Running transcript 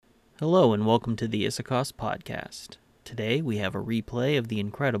Hello and welcome to the ISAKOS podcast. Today we have a replay of the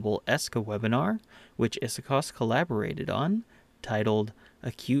incredible ESCA webinar, which ISAKOS collaborated on, titled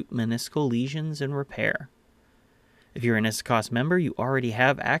Acute Meniscal Lesions and Repair. If you're an ISAKOS member, you already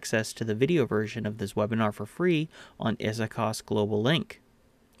have access to the video version of this webinar for free on ISAKOS Global Link.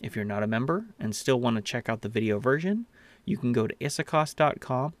 If you're not a member and still want to check out the video version, you can go to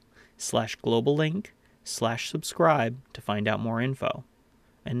isakos.com/globallink/subscribe to find out more info.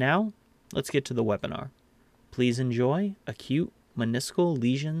 And now, let's get to the webinar. Please enjoy Acute Meniscal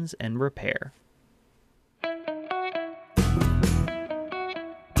Lesions and Repair.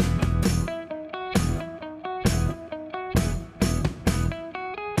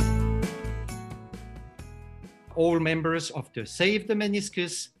 All members of the Save the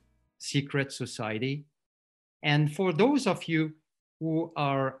Meniscus Secret Society. And for those of you who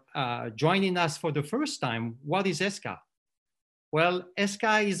are joining us for the first time, what is ESCA? Well,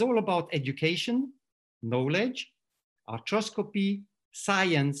 ESCA is all about education, knowledge, arthroscopy,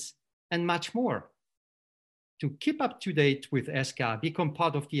 science, and much more. To keep up to date with ESCA, become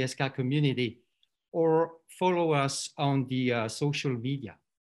part of the ESCA community, or follow us on the social media.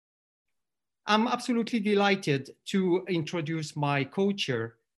 I'm absolutely delighted to introduce my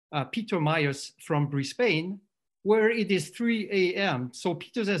co-chair, Peter Myers from Brisbane, where it is 3 a.m. So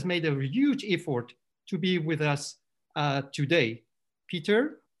Peter has made a huge effort to be with us today.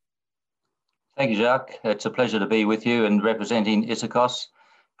 Peter? Thank you, Jacques. It's a pleasure to be with you and representing ISAKOS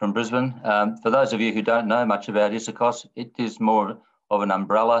from Brisbane. For those of you who don't know much about ISAKOS, it is more of an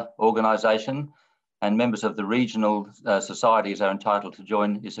umbrella organisation, and members of the regional societies are entitled to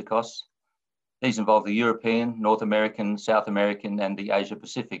join ISAKOS. These involve the European, North American, South American, and the Asia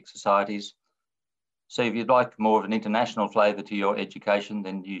Pacific societies. So if you'd like more of an international flavour to your education,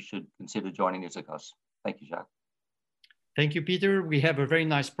 then you should consider joining ISAKOS. Thank you, Jacques. Thank you, Peter. We have a very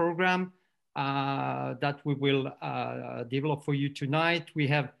nice program that we will develop for you tonight.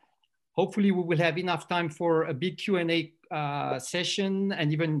 Hopefully we will have enough time for a big Q&A session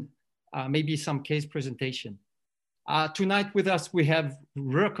and even maybe some case presentation. Tonight with us, we have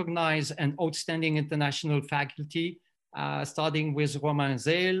recognized and outstanding international faculty, starting with Romain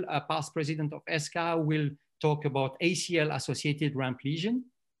Zeil, past president of ESCA, will talk about ACL-associated ramp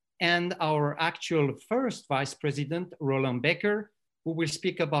lesion, and our actual first vice president, Roland Becker, who will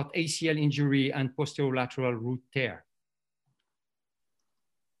speak about ACL injury and posterolateral root tear.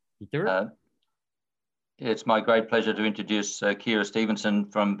 Peter? It's my great pleasure to introduce Kira Stevenson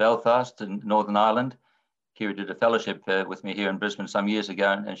from Belfast in Northern Ireland. Kira did a fellowship with me here in Brisbane some years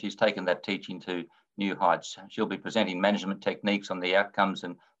ago, and she's taken that teaching to new heights. She'll be presenting management techniques on the outcomes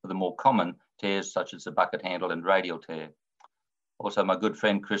and for the more common tears, such as the bucket handle and radial tear. Also, my good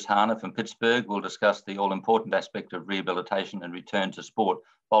friend Chris Harner from Pittsburgh will discuss the all-important aspect of rehabilitation and return to sport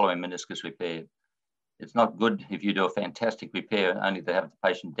following meniscus repair. It's not good if you do a fantastic repair only to have the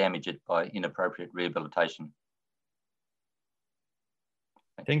patient damage it by inappropriate rehabilitation.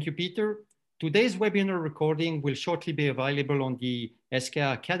 Thank you, Peter. Today's webinar recording will shortly be available on the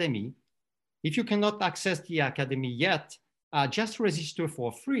ESCA Academy. If you cannot access the Academy yet, just register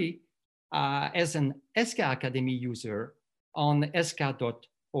for free as an ESCA Academy user on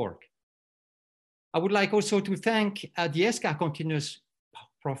esca.org. I would like also to thank the ESCA Continuous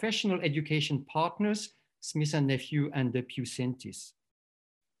Professional Education partners, Smith & Nephew and the Pew Sentis.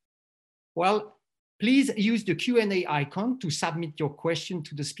 Well, please use the Q&A icon to submit your question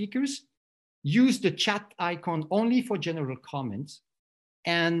to the speakers. Use the chat icon only for general comments.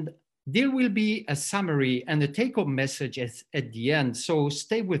 And there will be a summary and a take-home message at the end, so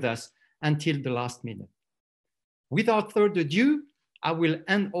stay with us until the last minute. Without further ado, I will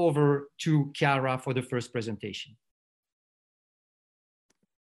hand over to Chiara for the first presentation.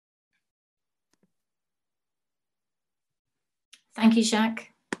 Thank you,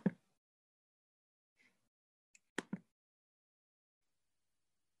 Jacques.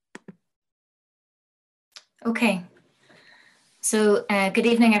 Okay, so good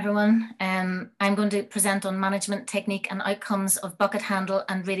evening, everyone. I'm going to present on management technique and outcomes of bucket handle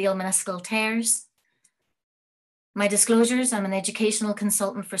and radial meniscal tears. My disclosures: I'm an educational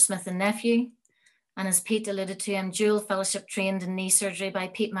consultant for Smith & Nephew, and as Pete alluded to, I'm dual fellowship trained in knee surgery by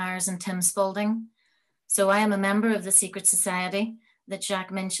Pete Myers and Tim Spaulding. So I am a member of the secret society that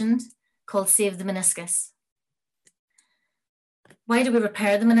Jacques mentioned, called Save the Meniscus. Why do we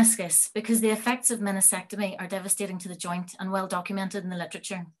repair the meniscus? Because the effects of meniscectomy are devastating to the joint and well documented in the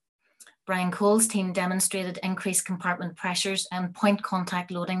literature. Brian Cole's team demonstrated increased compartment pressures and point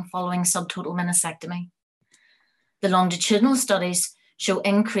contact loading following subtotal meniscectomy. The longitudinal studies show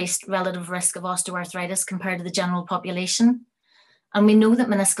increased relative risk of osteoarthritis compared to the general population, And we know that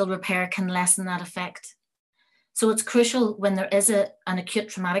meniscal repair can lessen that effect. So it's crucial when there is an acute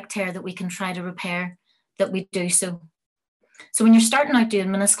traumatic tear that we can try to repair, that we do so. So when you're starting out doing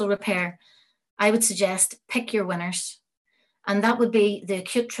meniscal repair, I would suggest pick your winners. And that would be the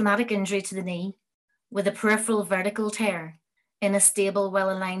acute traumatic injury to the knee with a peripheral vertical tear in a stable,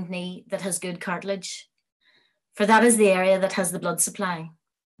 well-aligned knee that has good cartilage. For that is the area that has the blood supply.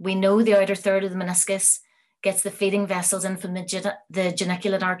 We know the outer third of the meniscus gets the feeding vessels in from the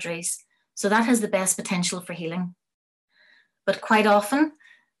geniculate arteries. So that has the best potential for healing. But quite often,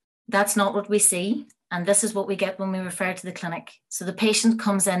 that's not what we see. And this is what we get when we refer to the clinic. So the patient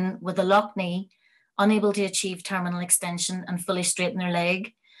comes in with a locked knee, unable to achieve terminal extension and fully straighten their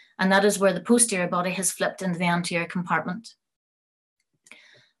leg. And that is where the posterior body has flipped into the anterior compartment.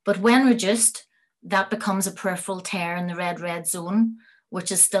 But when reduced, that becomes a peripheral tear in the red zone,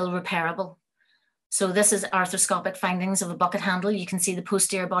 which is still repairable. So this is arthroscopic findings of a bucket handle. You can see the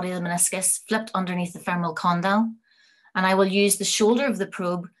posterior body of the meniscus flipped underneath the femoral condyle. And I will use the shoulder of the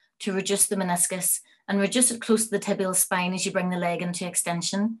probe to reduce the meniscus and reduce it close to the tibial spine as you bring the leg into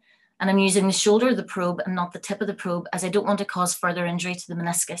extension. And I'm using the shoulder of the probe and not the tip of the probe, as I don't want to cause further injury to the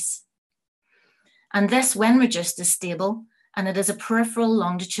meniscus. And this, when reduced, is stable, and it is a peripheral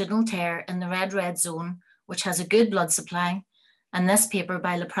longitudinal tear in the red zone, which has a good blood supply. And this paper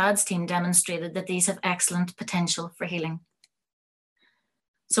by Leprad's team demonstrated that these have excellent potential for healing.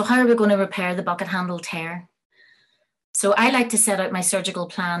 So how are we going to repair the bucket handle tear? So I like to set out my surgical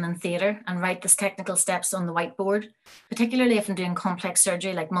plan in theatre and write the technical steps on the whiteboard, particularly if I'm doing complex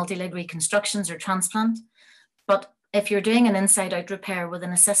surgery like multi-leg reconstructions or transplant. But if you're doing an inside-out repair with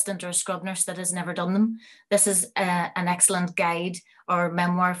an assistant or a scrub nurse that has never done them, this is an excellent guide or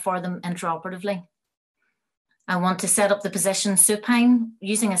memoir for them intraoperatively. I want to set up the position supine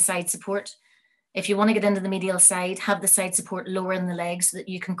using a side support. If you want to get into the medial side, have the side support lower in the leg so that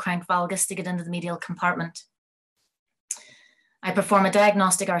you can crank valgus to get into the medial compartment. I perform a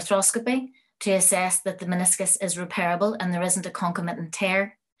diagnostic arthroscopy to assess that the meniscus is repairable and there isn't a concomitant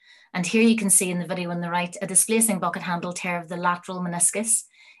tear. And here you can see in the video on the right, a displacing bucket handle tear of the lateral meniscus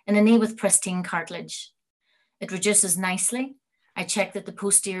in a knee with pristine cartilage. It reduces nicely. I check that the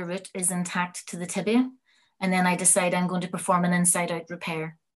posterior root is intact to the tibia, and then I decide I'm going to perform an inside-out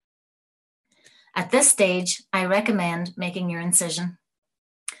repair. At this stage, I recommend making your incision.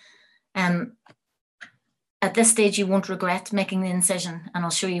 At this stage, you won't regret making the incision, and I'll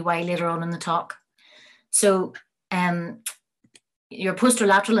show you why later on in the talk. So your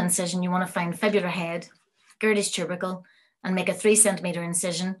posterolateral incision, you want to find fibular head, Gerdy's tubercle, and make a 3 centimeter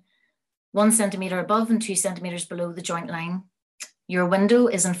incision, 1 centimeter above and 2 centimeters below the joint line. Your window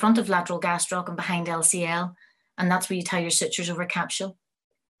is in front of lateral gastroc and behind LCL, and that's where you tie your sutures over capsule.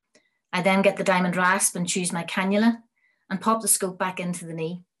 I then get the diamond rasp and choose my cannula and pop the scope back into the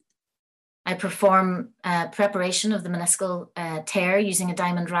knee. I perform preparation of the meniscal tear using a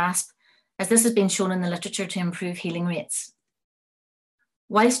diamond rasp, as this has been shown in the literature to improve healing rates.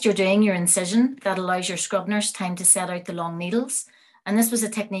 Whilst you're doing your incision, that allows your scrub nurse time to set out the long needles. And this was a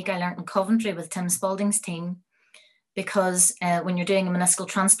technique I learned in Coventry with Tim Spalding's team, because when you're doing a meniscal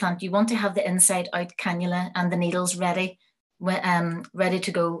transplant, you want to have the inside out cannula and the needles ready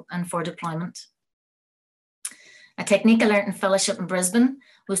to go and for deployment. A technique I learned in fellowship in Brisbane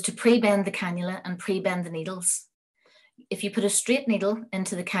was to pre-bend the cannula and pre-bend the needles. If you put a straight needle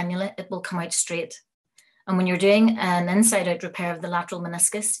into the cannula, it will come out straight. And when you're doing an inside-out repair of the lateral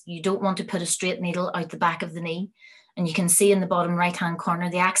meniscus, you don't want to put a straight needle out the back of the knee. And you can see in the bottom right-hand corner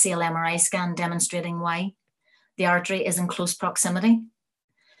the axial MRI scan demonstrating why. The artery is in close proximity.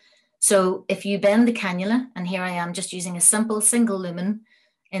 So if you bend the cannula, and here I am just using a simple single lumen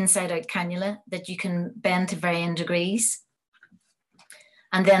inside-out cannula that you can bend to varying degrees,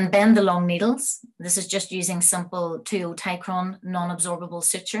 and then bend the long needles. This is just using simple 2O Ticron non-absorbable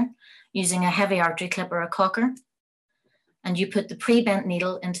suture, using a heavy artery clip or a cocker. And you put the pre-bent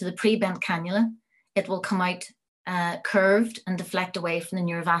needle into the pre-bent cannula. It will come out curved and deflect away from the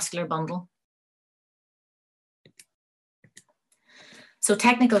neurovascular bundle. So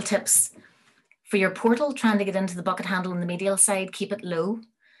technical tips. For your portal, trying to get into the bucket handle on the medial side, keep it low.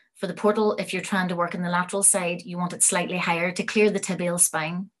 For the portal, if you're trying to work in the lateral side, you want it slightly higher to clear the tibial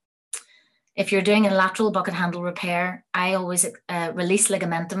spine. If you're doing a lateral bucket handle repair, I always release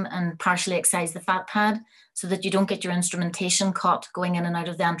ligamentum and partially excise the fat pad so that you don't get your instrumentation caught going in and out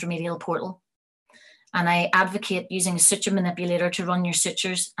of the anteromedial portal. And I advocate using a suture manipulator to run your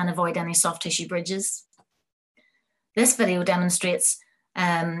sutures and avoid any soft tissue bridges. This video demonstrates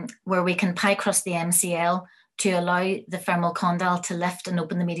where we can pie crust the MCL to allow the femoral condyle to lift and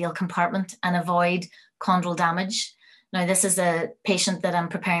open the medial compartment and avoid chondral damage. Now, this is a patient that I'm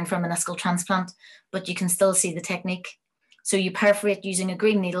preparing for a meniscal transplant, but you can still see the technique. So you perforate using a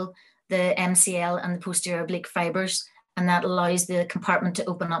green needle, the MCL and the posterior oblique fibers, and that allows the compartment to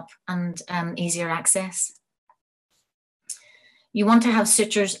open up and easier access. You want to have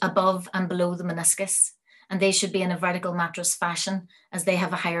sutures above and below the meniscus, and they should be in a vertical mattress fashion as they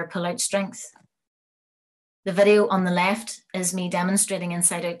have a higher pull-out strength. The video on the left is me demonstrating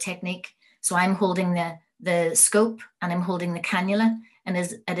inside out technique. So I'm holding the scope and I'm holding the cannula, and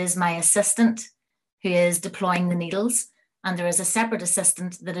it is my assistant who is deploying the needles, and there is a separate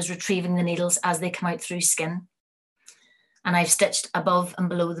assistant that is retrieving the needles as they come out through skin. And I've stitched above and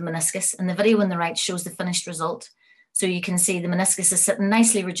below the meniscus, and the video on the right shows the finished result. So you can see the meniscus is sitting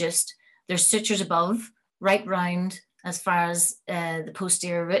nicely reduced. There's sutures above, right round as far as the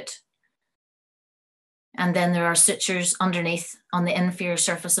posterior root. And then there are sutures underneath on the inferior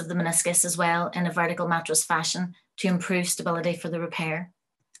surface of the meniscus as well in a vertical mattress fashion to improve stability for the repair.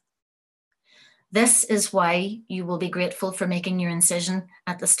 This is why you will be grateful for making your incision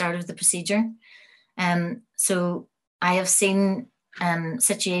at the start of the procedure. So I have seen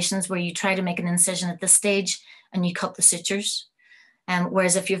situations where you try to make an incision at this stage and you cut the sutures.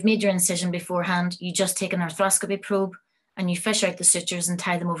 Whereas if you've made your incision beforehand, you just take an arthroscopy probe and you fish out the sutures and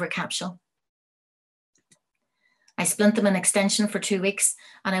tie them over capsule. I splint them in extension for 2 weeks,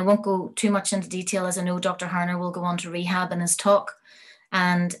 and I won't go too much into detail as I know Dr. Harner will go on to rehab in his talk.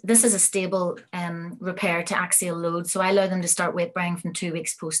 And this is a stable repair to axial load. So I allow them to start weight bearing from 2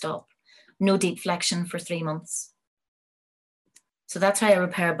 weeks post-op. No deep flexion for 3 months. So that's how I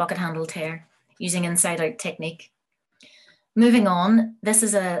repair a bucket handle tear using inside out technique. Moving on, this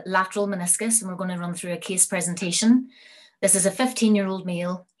is a lateral meniscus and we're going to run through a case presentation. This is a 15-year-old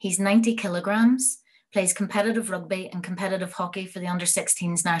male. He's 90 kilograms. Plays competitive rugby and competitive hockey for the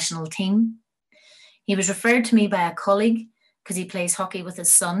under-16s national team. He was referred to me by a colleague because he plays hockey with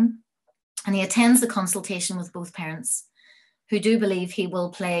his son, and he attends the consultation with both parents, who do believe he will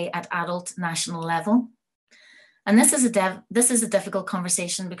play at adult national level. And this is a difficult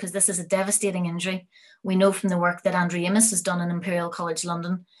conversation because this is a devastating injury. We know from the work that Andrew Amos has done in Imperial College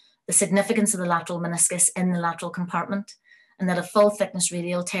London, the significance of the lateral meniscus in the lateral compartment, and that a full thickness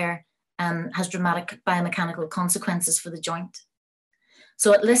radial tear has dramatic biomechanical consequences for the joint.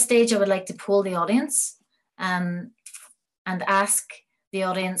 So at this stage, I would like to poll the audience and ask the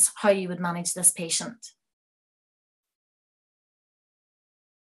audience how you would manage this patient.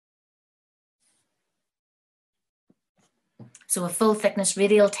 So a full thickness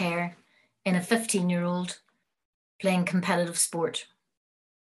radial tear in a 15-year-old playing competitive sport.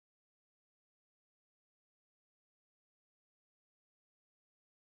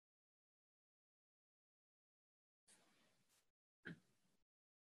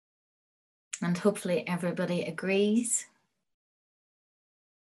 And hopefully everybody agrees.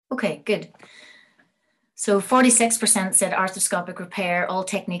 Okay, good. So 46% said arthroscopic repair, all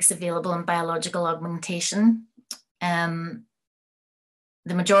techniques available in biological augmentation.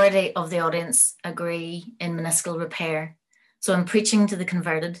 The majority of the audience agree in meniscal repair. So I'm preaching to the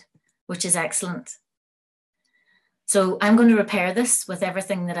converted, which is excellent. So I'm going to repair this with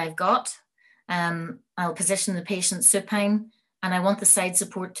everything that I've got. I'll position the patient supine, and I want the side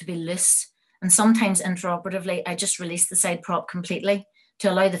support to be loose. And sometimes intraoperatively, I just release the side prop completely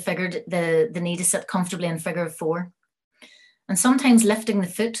to allow the knee to sit comfortably in figure of 4. And sometimes lifting the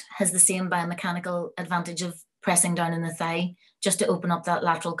foot has the same biomechanical advantage of pressing down in the thigh just to open up that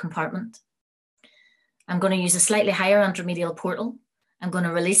lateral compartment. I'm going to use a slightly higher anteromedial portal. I'm going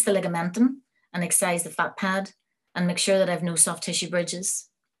to release the ligamentum and excise the fat pad and make sure that I have no soft tissue bridges.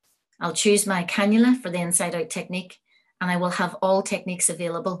 I'll choose my cannula for the inside out technique, and I will have all techniques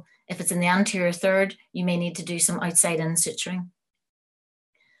available. If it's in the anterior third, you may need to do some outside in suturing.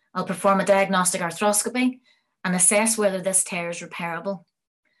 I'll perform a diagnostic arthroscopy and assess whether this tear is repairable.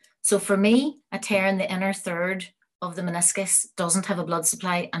 So for me, a tear in the inner third of the meniscus doesn't have a blood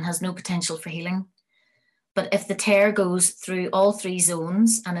supply and has no potential for healing. But if the tear goes through all 3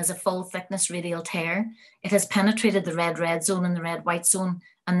 zones and is a full thickness radial tear, it has penetrated the red-red zone and the red-white zone,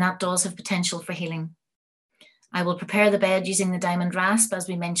 and that does have potential for healing. I will prepare the bed using the diamond rasp, as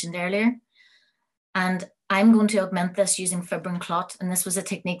we mentioned earlier. And I'm going to augment this using fibrin clot. And this was a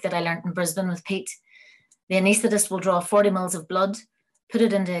technique that I learned in Brisbane with Pete. The anaesthetist will draw 40 mils of blood, put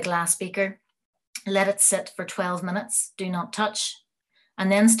it into a glass beaker, let it sit for 12 minutes, do not touch,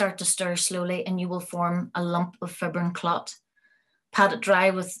 and then start to stir slowly, and you will form a lump of fibrin clot. Pat it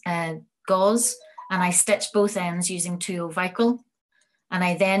dry with gauze, and I stitch both ends using 2O-Vicryl. And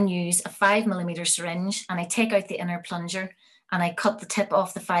I then use a 5mm syringe, and I take out the inner plunger and I cut the tip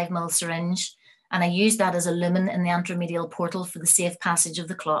off the 5mm syringe, and I use that as a lumen in the anteromedial portal for the safe passage of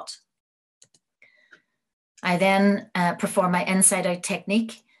the clot. I then perform my inside-out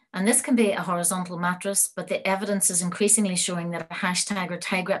technique, and this can be a horizontal mattress, but the evidence is increasingly showing that a hashtag or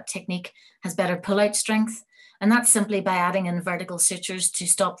tie grip technique has better pull-out strength, and that's simply by adding in vertical sutures to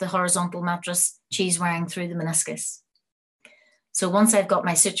stop the horizontal mattress cheese wiring through the meniscus. So once I've got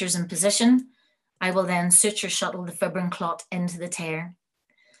my sutures in position, I will then suture shuttle the fibrin clot into the tear.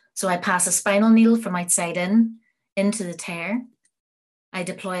 So I pass a spinal needle from outside in into the tear. I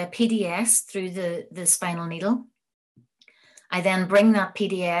deploy a PDS through the spinal needle. I then bring that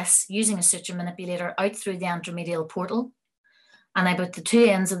PDS using a suture manipulator out through the anteromedial portal, and I put the two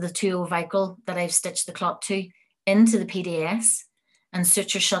ends of the 2O vicryl that I've stitched the clot to into the PDS and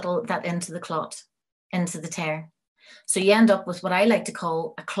suture shuttle that into the clot, into the tear. So you end up with what I like to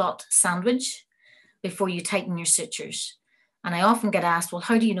call a clot sandwich before you tighten your sutures. And I often get asked, well,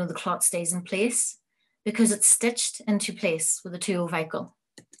 how do you know the clot stays in place? Because it's stitched into place with a 2O vicryl.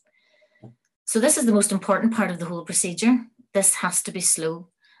 So this is the most important part of the whole procedure. This has to be slow.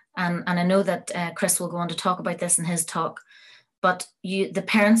 And I know that Chris will go on to talk about this in his talk, but the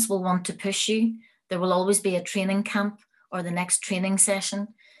parents will want to push you. There will always be a training camp or the next training session,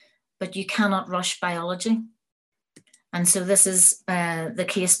 but you cannot rush biology. And so this is the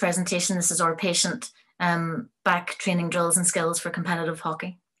case presentation. This is our patient back training drills and skills for competitive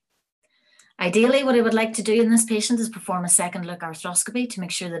hockey. Ideally, what I would like to do in this patient is perform a second look arthroscopy to make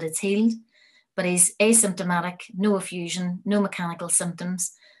sure that it's healed, but he's asymptomatic, no effusion, no mechanical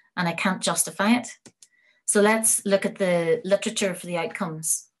symptoms, and I can't justify it. So let's look at the literature for the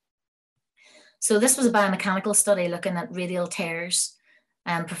outcomes. So this was a biomechanical study looking at radial tears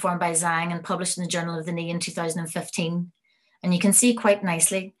performed by Zhang and published in the Journal of the Knee in 2015. And you can see quite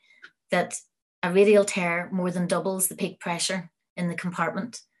nicely that a radial tear more than doubles the peak pressure in the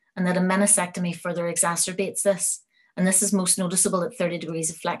compartment, and that a meniscectomy further exacerbates this. And this is most noticeable at 30 degrees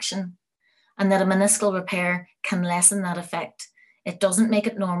of flexion, and that a meniscal repair can lessen that effect. It doesn't make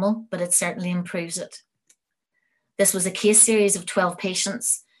it normal, but it certainly improves it. This was a case series of 12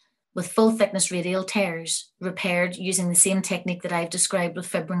 patients with full thickness radial tears repaired using the same technique that I've described with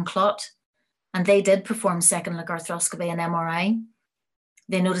fibrin clot. And they did perform second look arthroscopy and MRI.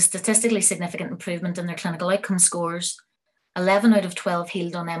 They noticed statistically significant improvement in their clinical outcome scores. 11 out of 12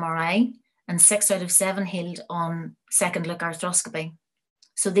 healed on MRI and 6 out of 7 healed on second look arthroscopy.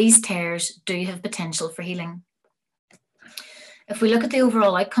 So these tears do have potential for healing. If we look at the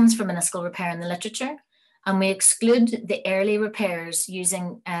overall outcomes for meniscal repair in the literature, and we exclude the early repairs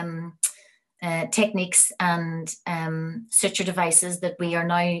using techniques and suture devices that we are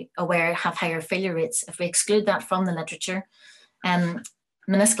now aware have higher failure rates, if we exclude that from the literature,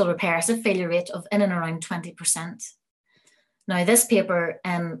 meniscal repair has a failure rate of in and around 20%. Now, this paper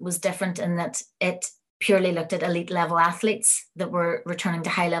was different in that it purely looked at elite level athletes that were returning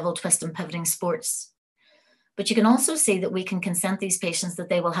to high level twist and pivoting sports. But you can also see that we can consent these patients that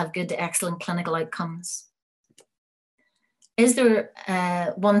they will have good to excellent clinical outcomes. Is there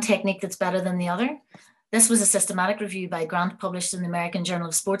one technique that's better than the other? This was a systematic review by Grant published in the American Journal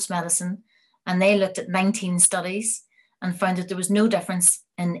of Sports Medicine, and they looked at 19 studies and found that there was no difference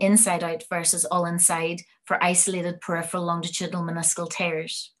in inside out versus all inside for isolated peripheral longitudinal meniscal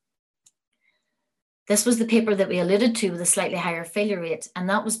tears. This was the paper that we alluded to with a slightly higher failure rate, and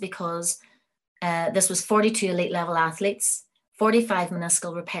that was because this was 42 elite level athletes, 45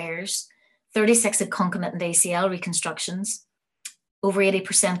 meniscal repairs, 36 had concomitant ACL reconstructions. Over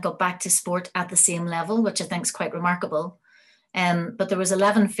 80% got back to sport at the same level, which I think is quite remarkable. But there was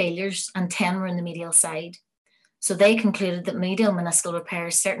 11 failures and 10 were in the medial side. So they concluded that medial meniscal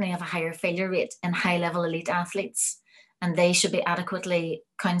repairs certainly have a higher failure rate in high-level elite athletes, and they should be adequately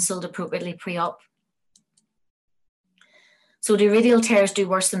counselled appropriately pre-op. So do radial tears do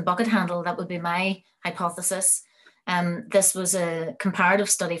worse than bucket handle? That would be my hypothesis. This was a comparative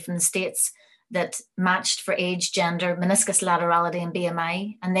study from the States that matched for age, gender, meniscus laterality, and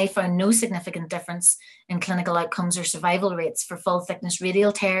BMI, and they found no significant difference in clinical outcomes or survival rates for full thickness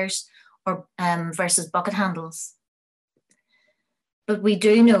radial tears or versus bucket handles. But we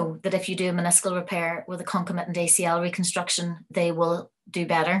do know that if you do a meniscal repair with a concomitant ACL reconstruction, they will do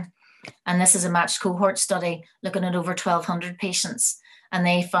better. And this is a matched cohort study looking at over 1,200 patients, and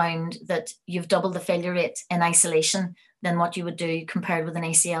they found that you've doubled the failure rate in isolation than what you would do compared with an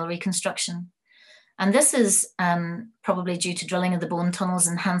ACL reconstruction. And this is probably due to drilling of the bone tunnels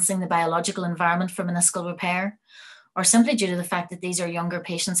enhancing the biological environment for meniscal repair, or simply due to the fact that these are younger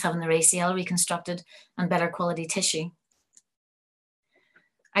patients having their ACL reconstructed and better quality tissue.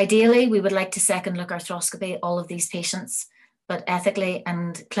 Ideally, we would like to second look arthroscopy all of these patients, but ethically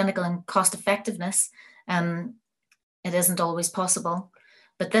and clinical and cost effectiveness, it isn't always possible.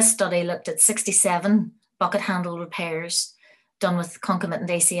 But this study looked at 67 bucket handle repairs done with concomitant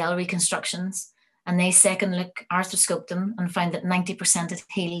ACL reconstructions, and they second look arthroscoped them and found that 90% had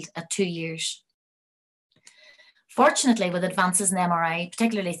healed at 2 years. Fortunately, with advances in MRI,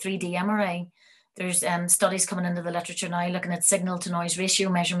 particularly 3D MRI, there's studies coming into the literature now looking at signal to noise ratio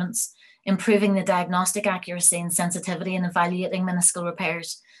measurements, improving the diagnostic accuracy and sensitivity in evaluating meniscal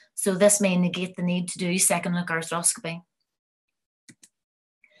repairs. So this may negate the need to do second look arthroscopy.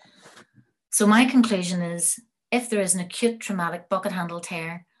 So my conclusion is, if there is an acute traumatic bucket handle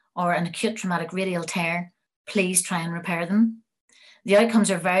tear or an acute traumatic radial tear, please try and repair them. The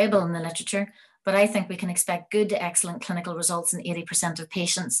outcomes are variable in the literature, but I think we can expect good to excellent clinical results in 80% of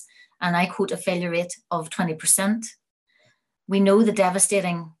patients, and I quote a failure rate of 20%. We know the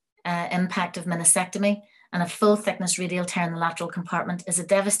devastating impact of meniscectomy, and a full thickness radial tear in the lateral compartment is a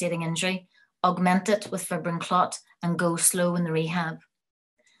devastating injury. Augment it with fibrin clot and go slow in the rehab.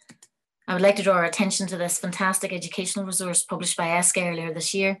 I would like to draw our attention to this fantastic educational resource published by ESCA earlier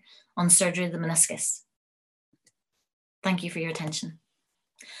this year on surgery of the meniscus. Thank you for your attention.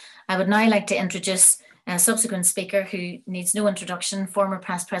 I would now like to introduce a subsequent speaker who needs no introduction, former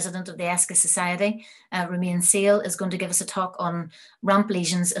past president of the ESCA Society. Romain Seale is going to give us a talk on ramp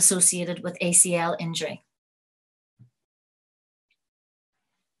lesions associated with ACL injury.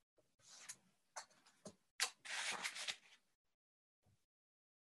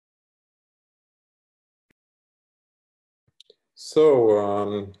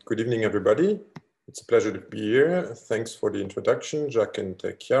 So, good evening, everybody. It's a pleasure to be here. Thanks for the introduction, Jacques and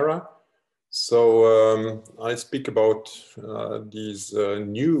Chiara. So, I speak about these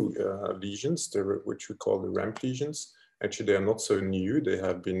new lesions, which we call the ramp lesions. Actually, they are not so new. They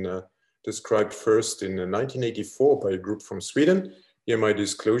have been described first in 1984 by a group from Sweden. Here are my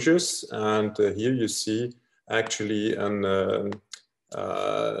disclosures. And here you see actually a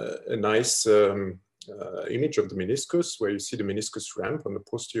nice image of the meniscus, where you see the meniscus ramp on the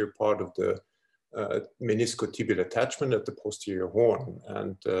posterior part of the meniscotibial attachment at the posterior horn.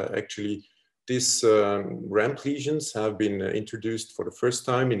 And actually, these ramp lesions have been introduced for the first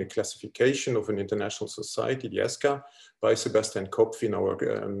time in a classification of an international society, the ESCA, by Sebastian Kopf in our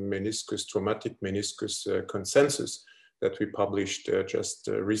traumatic meniscus consensus that we published just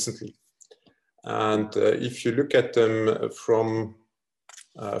recently. And if you look at them from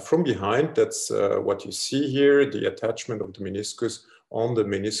behind, that's what you see here, the attachment of the meniscus on the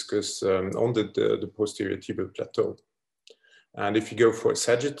meniscus, on the posterior tibial plateau. And if you go for a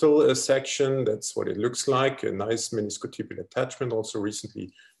sagittal section, that's what it looks like, a nice meniscotibial attachment, also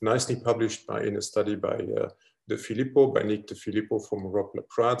recently nicely published in a study by Nick De Filippo from Rob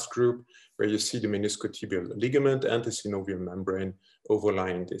Laprad's group, where you see the meniscotibial ligament and the synovial membrane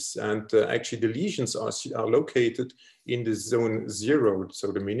overlying this. And actually the lesions are located in the zone 0,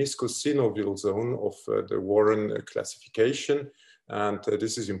 so the meniscosynovial zone of the Warren classification. And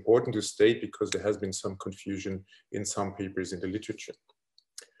this is important to state because there has been some confusion in some papers in the literature.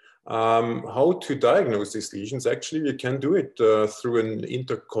 How to diagnose these lesions? Actually, you can do it through an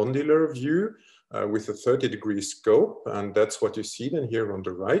intercondylar view with a 30-degree scope, and that's what you see then here on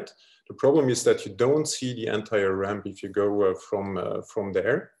the right. The problem is that you don't see the entire ramp if you go from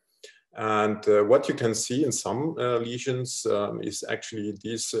there. And what you can see in some lesions is actually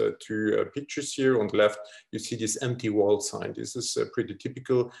these two pictures here. On the left, you see this empty wall sign. This is pretty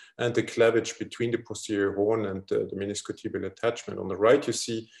typical, and the cleavage between the posterior horn and the meniscotibial attachment. On the right, you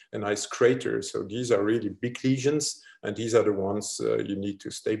see a nice crater. So these are really big lesions, and these are the ones you need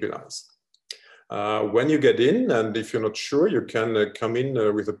to stabilize. When you get in, and if you're not sure, you can come in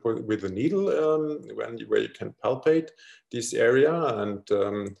with a needle where you can palpate this area. And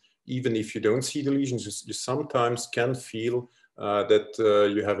even if you don't see the lesions, you sometimes can feel that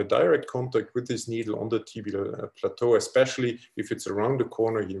you have a direct contact with this needle on the tibial plateau, especially if it's around the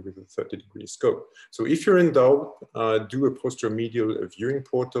corner here with a 30-degree scope. So if you're in doubt, do a posteromedial viewing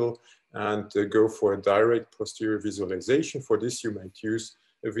portal and go for a direct posterior visualization. For this, you might use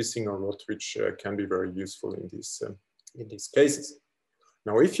a Wissinger rod, which can be very useful in these cases.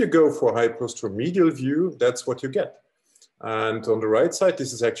 Now, if you go for high posteromedial view, that's what you get. And on the right side,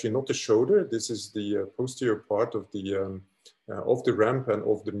 this is actually not the shoulder. This is the posterior part of the ramp and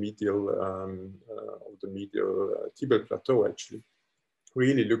of the medial tibial plateau. Actually,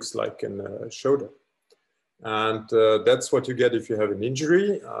 really looks like a shoulder. And that's what you get if you have an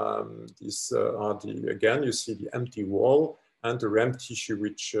injury. These are again, you see the empty wall and the ramp tissue,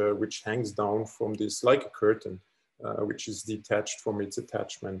 which hangs down from this like a curtain, which is detached from its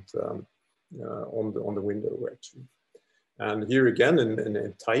attachment on the window actually. And here again, an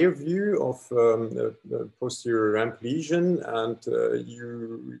entire view of the posterior ramp lesion, and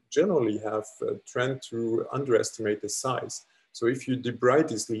you generally have a trend to underestimate the size. So if you debride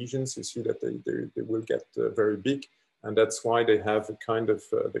these lesions, you see that they will get very big, and that's why they have a kind of,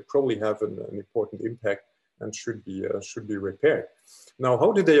 they probably have an important impact and should be repaired. Now,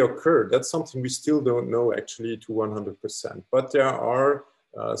 how did they occur? That's something we still don't know actually to 100%, but there are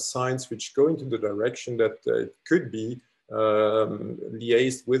signs which go into the direction that it could be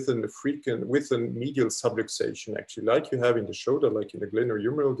liaised with a medial subluxation, actually, like you have in the shoulder, like in the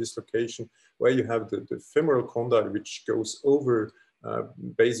glenohumeral dislocation, where you have the femoral condyle, which goes over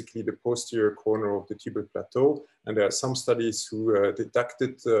basically the posterior corner of the tibial plateau. And there are some studies who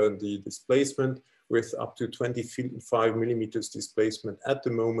detected the displacement with up to 25 millimeters displacement at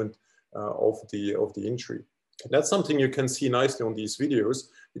the moment of the injury. And that's something you can see nicely on these videos,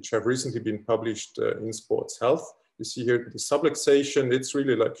 which have recently been published in Sports Health. You see here the subluxation, it's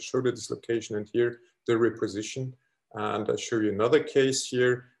really like a shoulder dislocation, and here the reposition. And I show you another case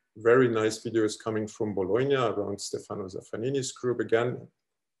here, very nice videos coming from Bologna around Stefano Zaffanini's group. Again,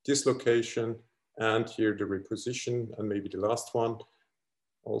 dislocation, and here the reposition, and maybe the last one,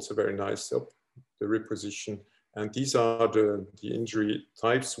 also very nice, the reposition. And these are the injury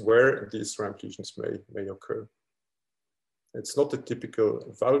types where these ramp lesions may occur. It's not a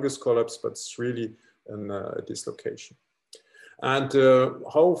typical valgus collapse, but it's really a dislocation. And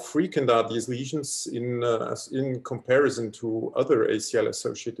how frequent are these lesions in comparison to other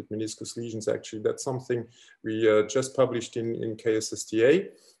ACL-associated meniscus lesions? Actually, that's something we just published in KSSTA.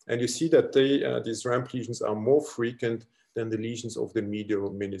 And you see that these ramp lesions are more frequent than the lesions of the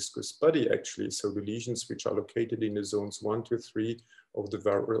medial meniscus body, actually. So the lesions which are located in the zones 1 to 3 of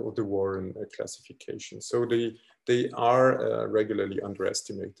the Warren classification. So they are regularly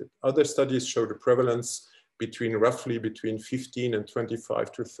underestimated. Other studies show the prevalence roughly between 15 and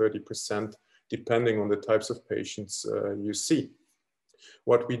 25 to 30%, depending on the types of patients you see.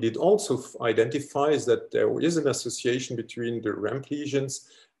 What we did also identify is that there is an association between the ramp lesions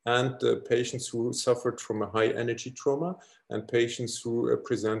and patients who suffered from a high energy trauma and patients who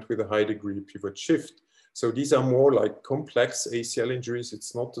present with a high degree pivot shift. So these are more like complex ACL injuries.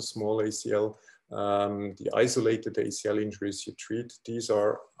 It's not the small ACL, the isolated ACL injuries you treat. These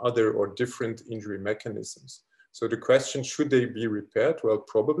are other or different injury mechanisms. So the question, should they be repaired? Well,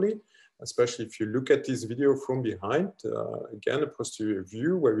 probably, especially if you look at this video from behind. Again, a posterior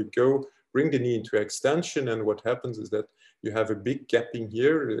view where we bring the knee into extension, and what happens is that you have a big gapping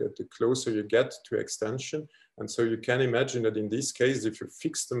here the closer you get to extension. And so you can imagine that in this case, if you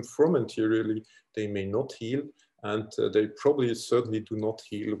fix them from anteriorly, they may not heal, and they probably certainly do not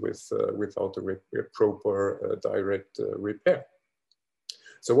heal without a proper direct repair.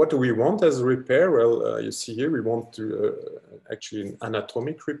 So what do we want as a repair? Well, you see here, we want to actually an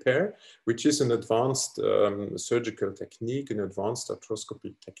anatomic repair, which is an advanced surgical technique, an advanced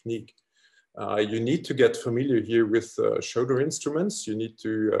arthroscopic technique. You need to get familiar here with shoulder instruments. You need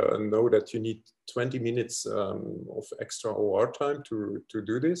to know that you need 20 minutes of extra OR time to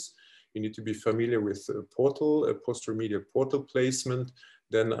do this. You need to be familiar with a posteromedial portal placement,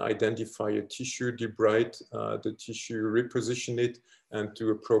 then identify a tissue, debride the tissue, reposition it, and do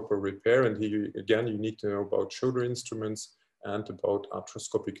a proper repair. And here, again, you need to know about shoulder instruments and about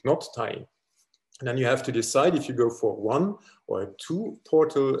arthroscopic knot tying. And then you have to decide if you go for one or a two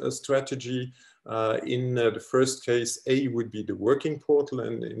portal strategy. In the first case, A would be the working portal,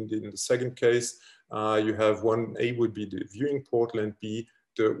 and in the second case, you have one, A would be the viewing portal, and B,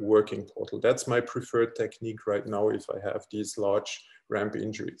 the working portal. That's my preferred technique right now if I have these large ramp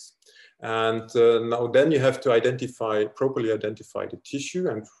injuries. And now then you have to properly identify the tissue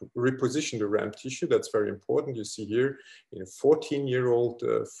and reposition the ramp tissue. That's very important. You see here in a 14-year-old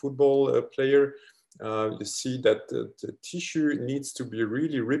football player, you see that the tissue needs to be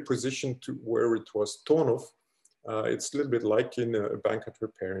really repositioned to where it was torn off. It's a little bit like in a Bankert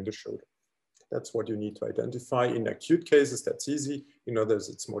repair in the shoulder. That's what you need to identify. In acute cases, that's easy. In others,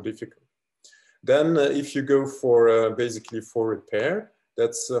 it's more difficult. Then if you go for basically for repair,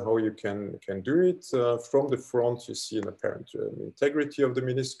 that's how you can do it. From the front, you see an apparent integrity of the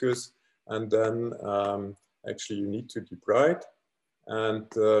meniscus. And then actually you need to debride. And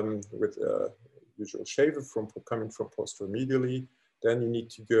with usual shaver coming from posteromedially. Then you need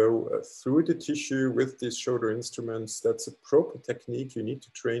to go through the tissue with these shoulder instruments. That's a proper technique. You need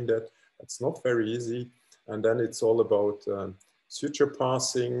to train that. It's not very easy. And then it's all about suture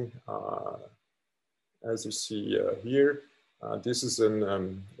passing. As you see here, this is a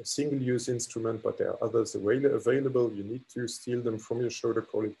single-use instrument, but there are others available. You need to steal them from your shoulder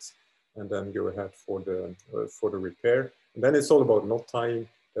colleagues. and then go ahead for the repair. And then it's all about knot tying.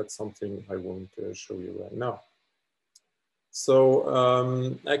 That's something I won't show you right now.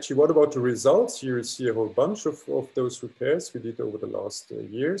 So actually, what about the results? Here you see a whole bunch of those repairs we did over the last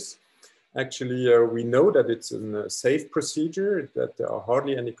years. Actually, we know that it's a safe procedure, that there are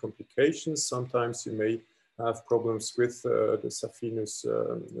hardly any complications. Sometimes you may have problems with the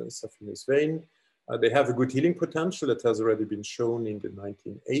saphenous vein. They have a good healing potential that has already been shown in the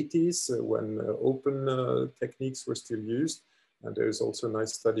 1980s when open techniques were still used. And there is also a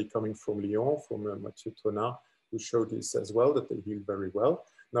nice study coming from Lyon, from Mathieu Tonat, who showed this as well, that they heal very well.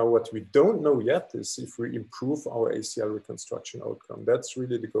 Now, what we don't know yet is if we improve our ACL reconstruction outcome. That's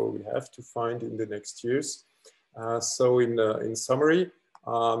really the goal we have to find in the next years. So in summary,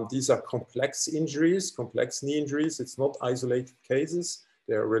 these are complex injuries, complex knee injuries. It's not isolated cases.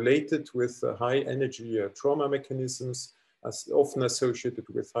 They are related with high energy trauma mechanisms, often associated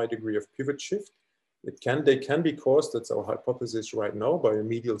with high degree of pivot shift. They can be caused, that's our hypothesis right now, by a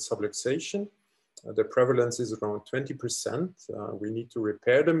medial subluxation. The prevalence is around 20%. We need to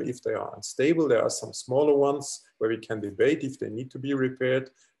repair them if they are unstable. There are some smaller ones where we can debate if they need to be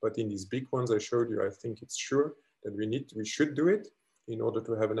repaired. But in these big ones I showed you, I think it's sure that we should do it in order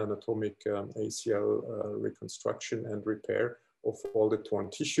to have an anatomic ACL reconstruction and repair of all the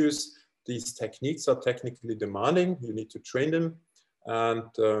torn tissues. These techniques are technically demanding. You need to train them.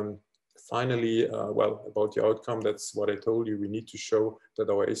 And finally, well, about the outcome, that's what I told you. We need to show that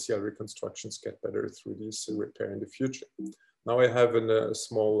our ACL reconstructions get better through this repair in the future. Now I have a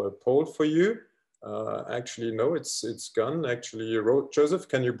small poll for you. Actually, no, it's gone. Actually, Joseph,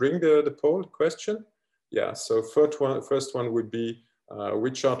 can you bring the poll question? Yeah, so first one would be,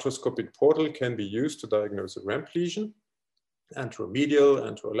 which arthroscopic portal can be used to diagnose a ramp lesion? Anteromedial,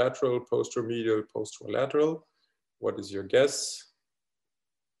 anterolateral, posteromedial, posterolateral. What is your guess?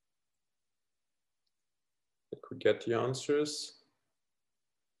 I could get the answers.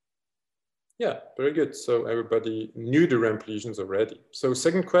 Yeah, very good. So everybody knew the ramp lesions already. So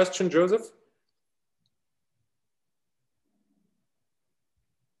second question, Joseph.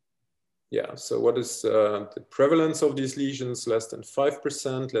 Yeah, so what is the prevalence of these lesions? Less than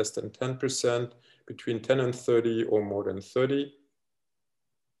 5%, less than 10%, between 10 and 30, or more than 30?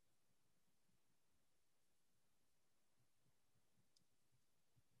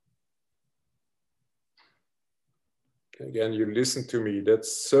 Again, you listen to me.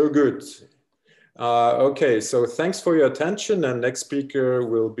 That's so good. Okay, so thanks for your attention. And next speaker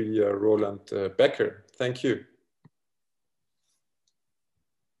will be Roland Becker. Thank you.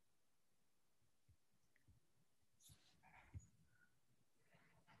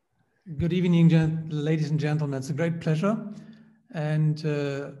 Good evening, ladies and gentlemen. It's a great pleasure. And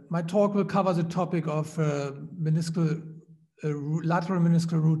my talk will cover the topic of lateral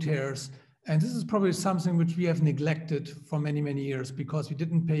meniscal root tears. And this is probably something which we have neglected for many, many years because we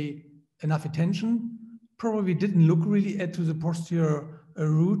didn't pay enough attention. Probably didn't look really to the posterior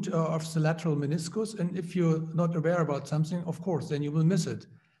root of the lateral meniscus. And if you're not aware about something, of course, then you will miss it.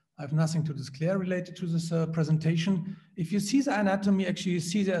 I have nothing to declare related to this presentation. If you see the anatomy, actually, you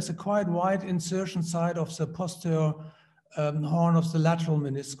see there's a quite wide insertion side of the posterior horn of the lateral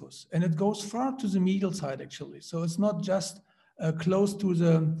meniscus. And it goes far to the medial side, actually. So it's not just close to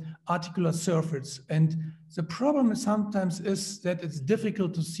the articular surface. And the problem sometimes is that it's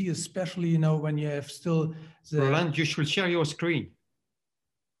difficult to see, especially, you know, when you have still the... Roland, you should share your screen.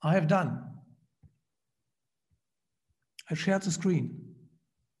 I have done. I shared the screen.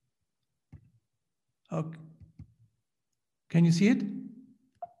 Okay. Can you see it?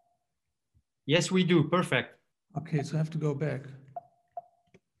 Yes, we do. Perfect. Okay, so I have to go back.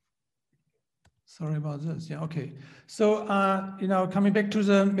 Sorry about this. Yeah, okay. So, you know, coming back to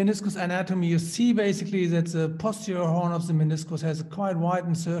the meniscus anatomy, you see basically that the posterior horn of the meniscus has a quite wide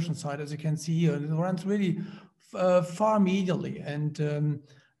insertion side, as you can see here. And it runs really far medially. And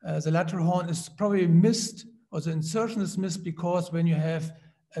the lateral horn is probably missed, or the insertion is missed because when you have,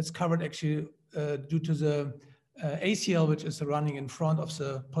 it's covered actually due to the ACL, which is running in front of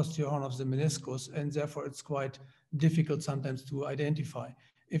the posterior horn of the meniscus, and therefore it's quite difficult sometimes to identify.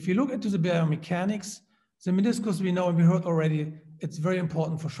 If you look into the biomechanics, the meniscus, we know, and we heard already, it's very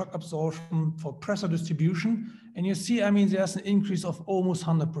important for shock absorption, for pressure distribution. And you see, I mean, there's an increase of almost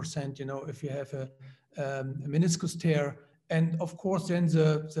 100%, you know, if you have a meniscus tear. And of course, then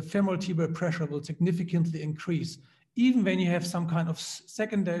the femoral tibial pressure will significantly increase, even when you have some kind of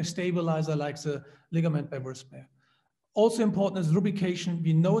secondary stabilizer like the ligament by Wurtzmeier. Also important is lubrication.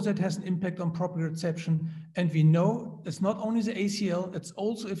 We know that has an impact on proprioception, and we know it's not only the ACL, it's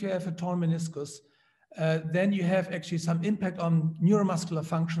also if you have a torn meniscus, then you have actually some impact on neuromuscular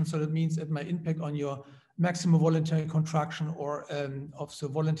function. So that means it might impact on your maximum voluntary contraction or of the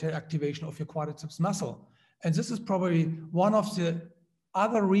voluntary activation of your quadriceps muscle. And this is probably one of the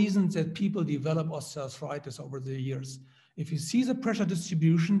other reasons that people develop osteoarthritis over the years. If you see the pressure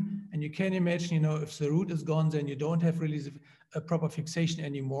distribution, and you can imagine, you know, if the root is gone, then you don't have really a proper fixation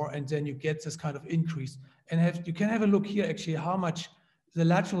anymore, and then you get this kind of increase. And you can have a look here actually how much the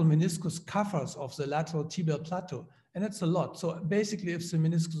lateral meniscus covers of the lateral tibial plateau, and it's a lot. So basically, if the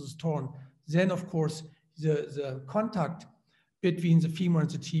meniscus is torn, then of course the contact between the femur and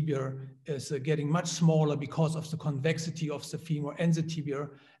the tibia is getting much smaller because of the convexity of the femur and the tibia,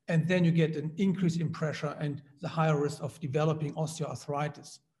 and then you get an increase in pressure and the higher risk of developing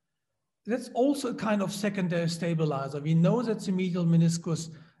osteoarthritis. That's also a kind of secondary stabilizer. We know that the medial meniscus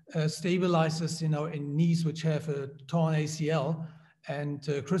stabilizes, you know, in knees which have a torn ACL, and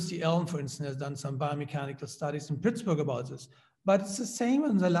Christy Allen, for instance, has done some biomechanical studies in Pittsburgh about this. But it's the same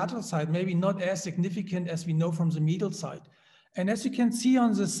on the lateral side, maybe not as significant as we know from the medial side. And as you can see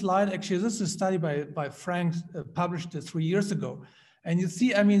on this slide, actually, this is a study by Frank published 3 years ago. And you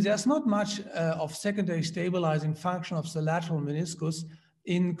see, I mean, there's not much of secondary stabilizing function of the lateral meniscus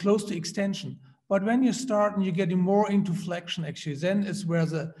in close to extension. But when you start and you're getting more into flexion, actually, then is where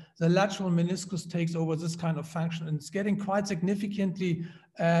the lateral meniscus takes over this kind of function, and it's getting quite significantly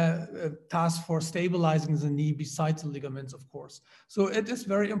task for stabilizing the knee besides the ligaments, of course. So it is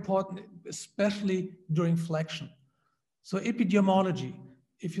very important, especially during flexion. So epidemiology,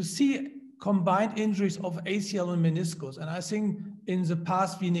 if you see combined injuries of ACL and meniscus, and I think in the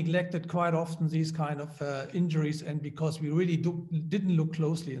past we neglected quite often these kind of injuries, and because we really didn't look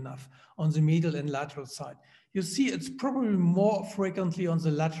closely enough on the medial and lateral side. You see it's probably more frequently on the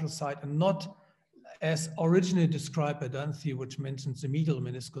lateral side and not as originally described by Dunphy, which mentions the medial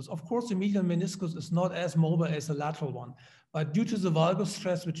meniscus. Of course, the medial meniscus is not as mobile as the lateral one, but due to the valgus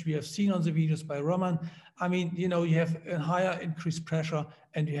stress, which we have seen on the videos by Roman, I mean, you know, you have a higher increased pressure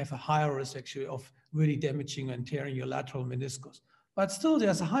and you have a higher risk actually of really damaging and tearing your lateral meniscus. But still,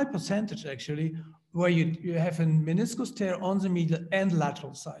 there's a high percentage actually where you have a meniscus tear on the medial and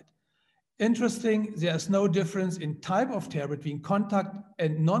lateral side. Interesting, there's no difference in type of tear between contact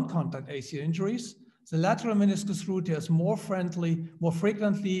and non-contact ACL injuries. The lateral meniscus root tears more frequently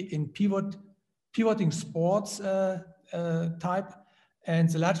in pivoting sports type, and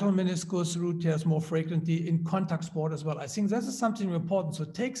the lateral meniscus root tears more frequently in contact sport as well. I think this is something important. So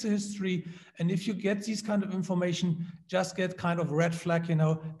take the history, and if you get these kind of information, just get kind of red flag, you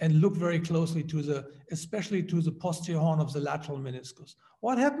know, and look very closely to especially to the posterior horn of the lateral meniscus.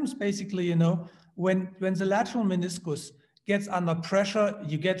 What happens basically, you know, when the lateral meniscus gets under pressure,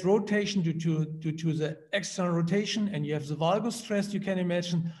 you get rotation due to the external rotation, and you have the valgus stress. You can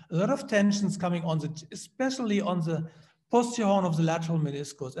imagine a lot of tensions coming on especially on the posterior horn of the lateral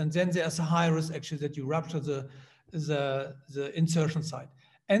meniscus, and then there's a high risk actually that you rupture the insertion site.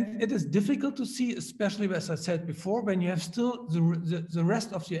 And it is difficult to see, especially as I said before, when you have still the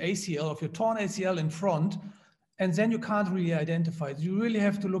rest of your ACL, of your torn ACL in front, and then you can't really identify it. You really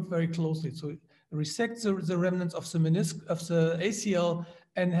have to look very closely. So resect the remnants of the meniscus, of the ACL,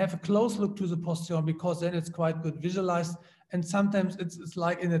 and have a close look to the posterior, because then it's quite good visualized. And sometimes it's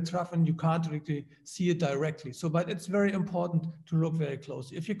like in a trough and you can't really see it directly. So, but it's very important to look very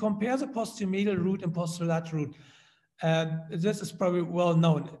closely. If you compare the posterior medial root and posterior lateral root, this is probably well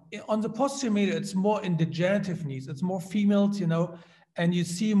known. On the posterior medial, it's more in degenerative knees. It's more females, you know, and you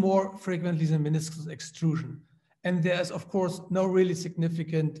see more frequently the meniscus extrusion. And there's, of course, no really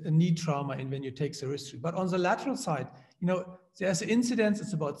significant knee trauma in when you take the history. But on the lateral side, you know, there's an incidence,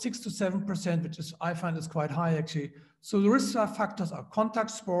 it's about 6 to 7%, which is, I find is quite high actually. So the risk factors are contact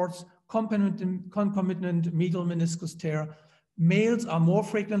sports, concomitant medial meniscus tear. Males are more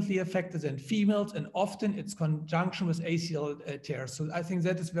frequently affected than females, and often it's conjunction with ACL tear. So I think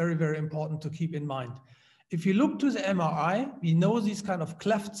that is very, very important to keep in mind. If you look to the MRI, we know these kind of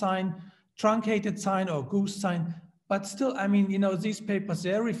cleft sign, truncated sign or goose sign, but still, I mean, you know, these papers,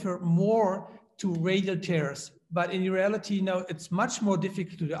 they refer more to radial tears, but in reality, you know, it's much more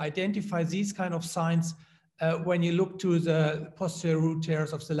difficult to identify these kind of signs when you look to the posterior root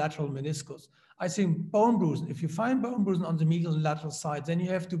tears of the lateral meniscus. I think bone bruising, if you find bone bruising on the medial and lateral side, then you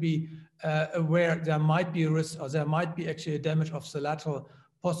have to be aware there might be a risk, or there might be actually a damage of the lateral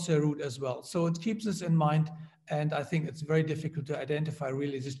posterior root as well. So it keeps this in mind. And I think it's very difficult to identify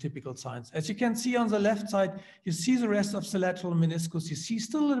really these typical signs. As you can see on the left side, you see the rest of the lateral meniscus. You see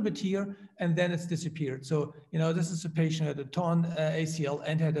still a little bit here, and then it's disappeared. So, you know, this is a patient who had a torn ACL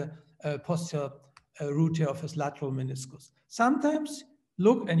and had a posterior root tear of his lateral meniscus. Sometimes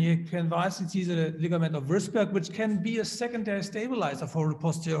look, and you can wisely see the ligament of Rysberg, which can be a secondary stabilizer for the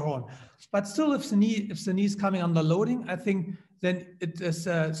posterior horn. But still, if the knee is coming under loading, I think then it is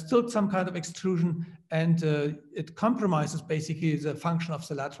still some kind of extrusion, and it compromises basically the function of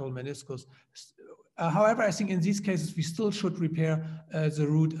the lateral meniscus. However, I think in these cases, we still should repair the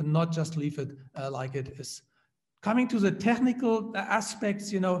root and not just leave it like it is. Coming to the technical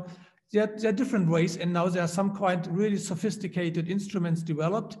aspects, there are different ways, and now there are some quite really sophisticated instruments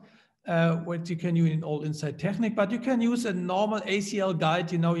developed, which you can use in all inside technique, but you can use a normal ACL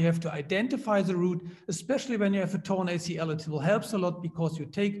guide. You have to identify the root, especially when you have a torn ACL. It will help a lot because you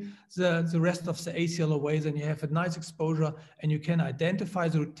take the rest of the ACL away, then you have a nice exposure and you can identify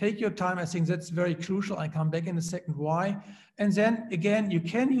the root. Take your time. I think that's very crucial. I come back in a second why. And then again, you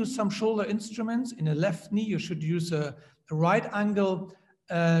can use some shoulder instruments. In a left knee, you should use a right angle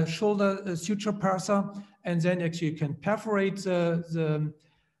shoulder suture parser, and then actually you can perforate the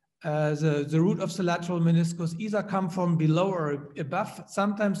root of the lateral meniscus, either come from below or above.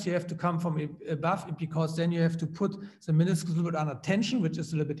 Sometimes you have to come from above because then you have to put the meniscus a little bit under tension, which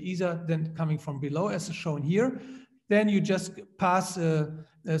is a little bit easier than coming from below, as is shown here. Then you just pass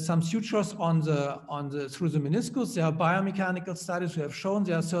some sutures through the meniscus. There are biomechanical studies who have shown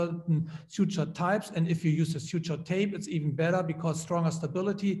there are certain suture types, and if you use a suture tape, it's even better because stronger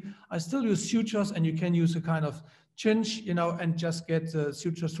stability. I still use sutures, and you can use a kind of cinch, and just get the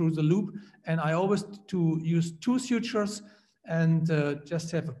suture through the loop. And I always use 2 sutures and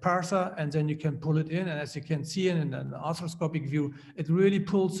just have a parser, and then you can pull it in. And as you can see in an arthroscopic view, it really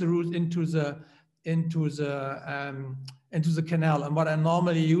pulls the root into the canal. And what I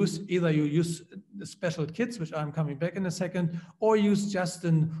normally use, either you use the special kits, which I'm coming back in a second, or use just a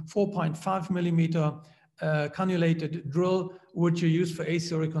 4.5 millimeter cannulated drill, which you use for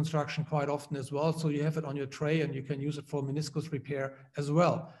ACL reconstruction quite often as well. So you have it on your tray and you can use it for meniscus repair as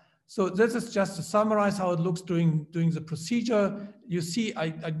well. So this is just to summarize how it looks during the procedure. You see,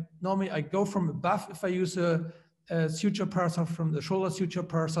 I normally go from above if I use a suture parser from the shoulder suture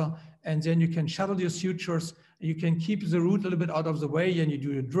parser, and then you can shuttle your sutures. You can keep the root a little bit out of the way, and you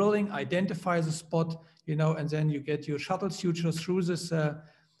do your drilling, identify the spot, and then you get your shuttle sutures through this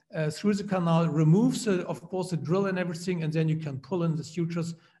through the canal, removes of course the drill and everything, and then you can pull in the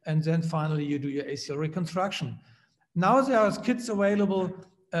sutures, and then finally you do your ACL reconstruction. Now there are kits available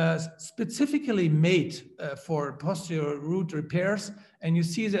specifically made for posterior root repairs, and you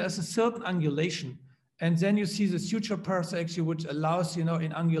see there is a certain angulation. And then you see the suture parser actually, which allows, in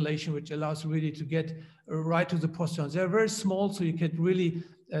angulation, which allows really to get right to the posterior. They're very small, so you get really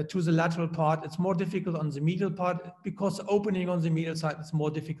to the lateral part. It's more difficult on the medial part because the opening on the medial side is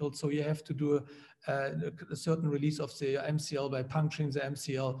more difficult. So you have to do a certain release of the MCL by puncturing the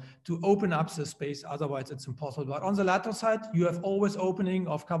MCL to open up the space. Otherwise, it's impossible. But on the lateral side, you have always opening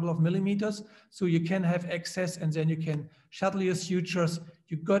of a couple of millimeters. So you can have access, and then you can shuttle your sutures.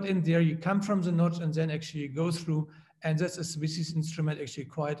 You got in there, you come from the notch, and then actually you go through. And this is with this instrument actually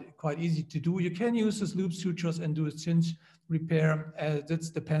quite easy to do. You can use this loop sutures and do a cinch repair.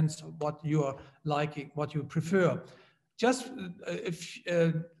 That depends what you are liking, what you prefer. Just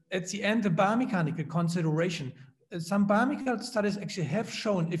at the end, the biomechanical consideration. Some biomechanical studies actually have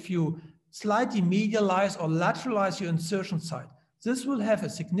shown if you slightly medialize or lateralize your insertion site, this will have a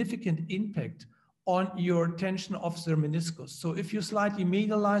significant impact on your tension of the meniscus. So if you slightly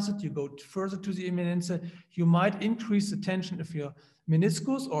medialize it, you go further to the imminenza, you might increase the tension of your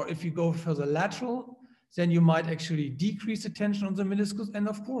meniscus, or if you go further lateral, then you might actually decrease the tension on the meniscus, and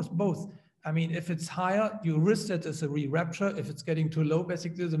of course, both. I mean, if it's higher, you risk that as a re-rupture. If it's getting too low,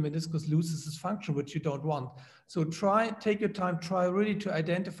 basically the meniscus loses its function, which you don't want. So take your time, try really to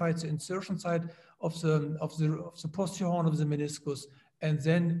identify the insertion site of the posterior horn of the meniscus, and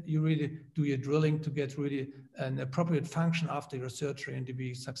then you really do your drilling to get really an appropriate function after your surgery and to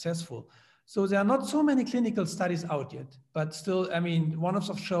be successful. So there are not so many clinical studies out yet, but still, I mean, one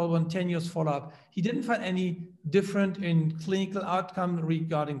of Shelburne, 10 years follow-up, he didn't find any different in clinical outcome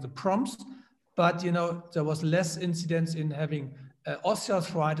regarding the prompts, but there was less incidence in having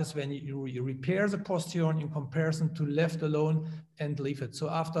osteoarthritis when you repair the posterior horn in comparison to left alone and leave it. So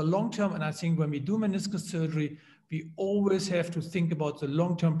after long-term, and I think when we do meniscus surgery, we always have to think about the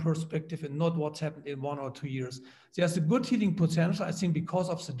long-term perspective and not what's happened in 1 or 2 years. There's a good healing potential, I think, because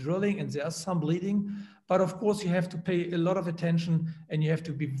of the drilling, and there's some bleeding. But of course, you have to pay a lot of attention, and you have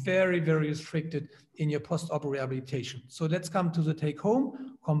to be very, very restricted in your post-op rehabilitation. So let's come to the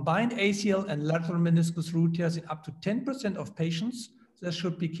take-home. Combined ACL and lateral meniscus root tears in up to 10% of patients. This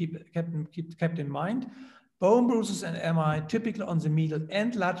should be kept in mind. Bone bruises and MI typically on the medial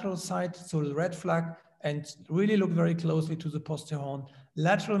and lateral side, so the red flag, and really look very closely to the posterior horn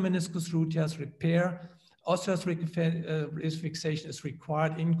lateral meniscus root tears repair. Osteoarthritis fixation is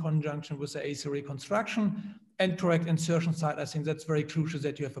required in conjunction with the ACL reconstruction and correct insertion site. I think that's very crucial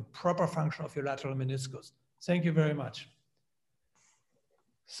that you have a proper function of your lateral meniscus. Thank you very much.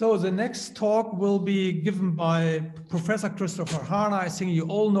 So the next talk will be given by Professor Christopher Harner. I think you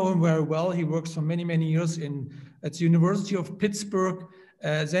all know him very well. He works for many, many years at the University of Pittsburgh.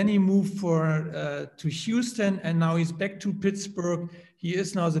 Then he moved to Houston, and now he's back to Pittsburgh. He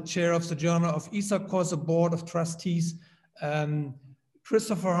is now the chair of the Journal of ESACOS, the board of trustees.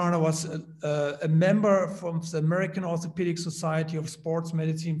 Christopher Harner was a member from the American Orthopedic Society of Sports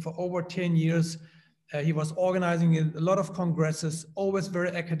Medicine for over 10 years. He was organizing a lot of congresses, always very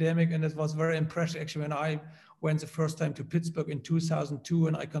academic, and it was very impressive actually when I went the first time to Pittsburgh in 2002,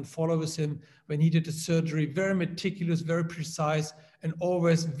 and I can follow with him when he did the surgery, very meticulous, very precise, and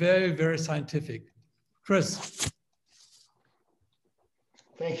always very, very scientific. Chris.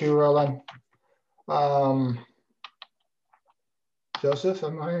 Thank you, Roland. Joseph,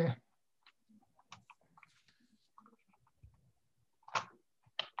 am I?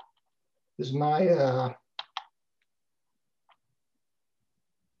 This is my,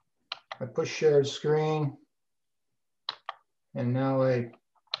 I push shared screen, and now I'm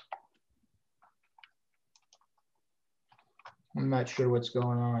not sure what's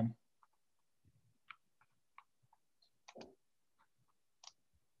going on.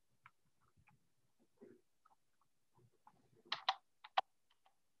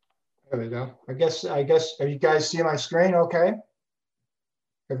 There we go. I guess, are you guys see my screen okay?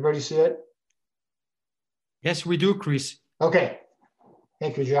 Everybody see it? Yes, we do, Chris. Okay.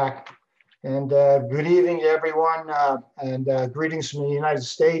 Thank you, Jacques. And good evening to everyone, and greetings from the United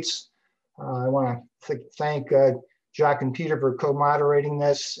States. I want to thank Jacques and Peter for co-moderating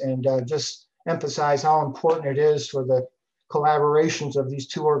this, and just emphasize how important it is for the collaborations of these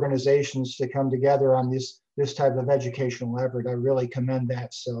two organizations to come together on this type of educational effort. I really commend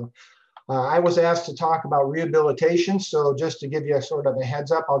that. So I was asked to talk about rehabilitation. So just to give you a sort of a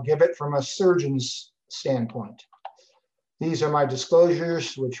heads up, I'll give it from a surgeon's standpoint. These are my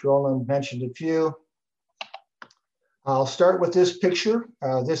disclosures, which Roland mentioned a few. I'll start with this picture.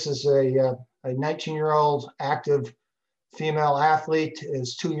 This is a 19-year-old active female athlete.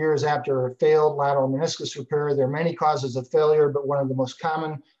 Is 2 years after a failed lateral meniscus repair. There are many causes of failure, but one of the most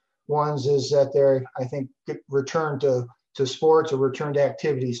common ones is that they're, I think, return to sports or return to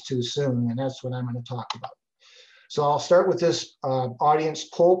activities too soon, and that's what I'm going to talk about. So I'll start with this audience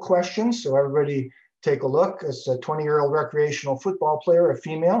poll question. So everybody take a look. It's a 20-year-old recreational football player, a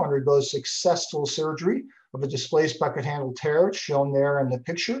female, undergoes successful surgery of a displaced bucket handle tear. It's shown there in the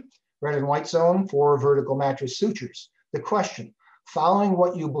picture, red and white zone, 4 vertical mattress sutures. The question, following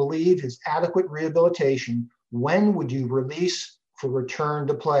what you believe is adequate rehabilitation, when would you release for return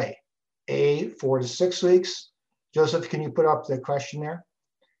to play? A, 4 to 6 weeks. Joseph, can you put up the question there?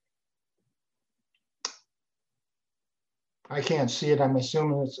 I can't see it. I'm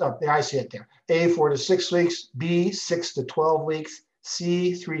assuming it's up there. I see it there. A, 4 to 6 weeks. B, 6 to 12 weeks.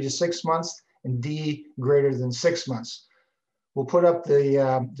 C, 3 to 6 months. And D, greater than 6 months. We'll put up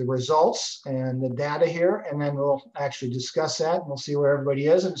the results and the data here, and then we'll actually discuss that, and we'll see where everybody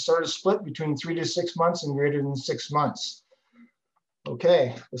is. And it's sort of split between 3 to 6 months and greater than 6 months.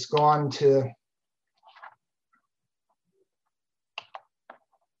 Okay, let's go on to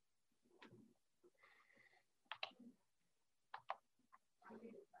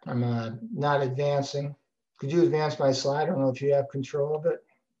I'm not advancing. Could you advance my slide? I don't know if you have control of it.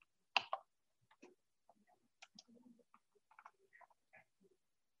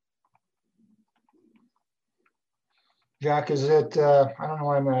 Jack, is it, I don't know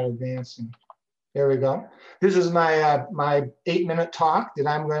why I'm not advancing. There we go. This is my, my 8-minute talk that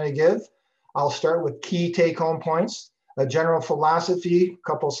I'm going to give. I'll start with key take-home points, a general philosophy, a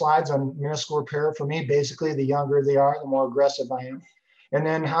couple slides on meniscal repair. For me, basically, the younger they are, the more aggressive I am. And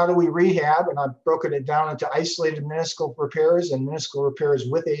then how do we rehab? And I've broken it down into isolated meniscal repairs and meniscal repairs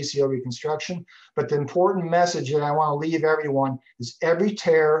with ACL reconstruction. But the important message that I want to leave everyone is every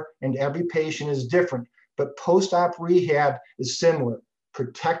tear and every patient is different, but post-op rehab is similar.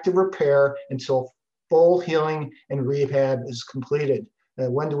 Protective repair until full healing and rehab is completed.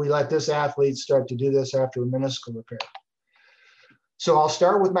 When do we let this athlete start to do this after a meniscal repair? So I'll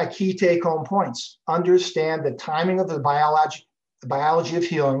start with my key take-home points. Understand the timing of the biology of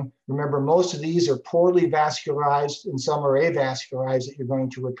healing. Remember, most of these are poorly vascularized and some are avascularized that you're going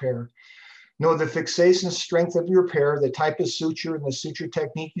to repair. Know the fixation strength of your repair, the type of suture and the suture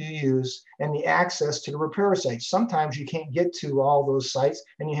technique you use, and the access to the repair site. Sometimes you can't get to all those sites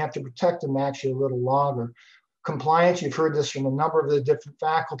and you have to protect them actually a little longer. compliance. You've heard this from a number of the different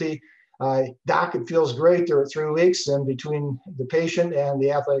faculty. Doc, it feels great. They're at 3 weeks, and between the patient and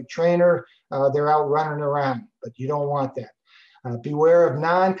the athletic trainer, they're out running around, but you don't want that. Beware of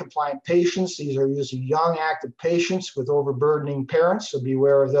non-compliant patients. These are usually young, active patients with overburdening parents, so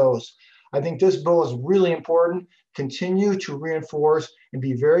beware of those. I think this bill is really important. Continue to reinforce and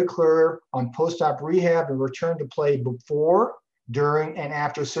be very clear on post-op rehab and return to play before, during, and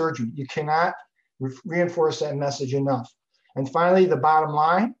after surgery. You cannot reinforce that message enough. And finally, the bottom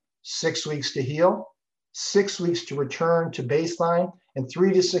line, 6 weeks to heal, 6 weeks to return to baseline, and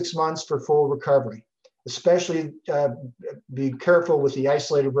 3 to 6 months for full recovery. Especially be careful with the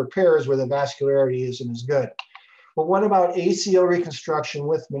isolated repairs where the vascularity isn't as good. But what about ACL reconstruction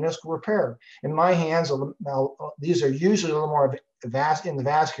with meniscal repair? In my hands, now, these are usually a little more in the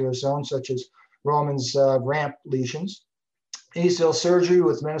vascular zone, such as Roman's ramp lesions. ACL surgery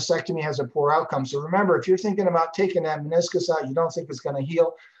with meniscectomy has a poor outcome. So remember, if you're thinking about taking that meniscus out, you don't think it's going to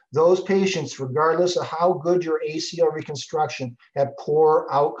heal, those patients, regardless of how good your ACL reconstruction, have poor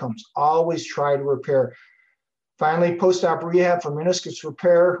outcomes. Always try to repair. Finally, post-op rehab for meniscus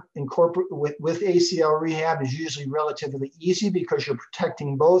repair with ACL rehab is usually relatively easy because you're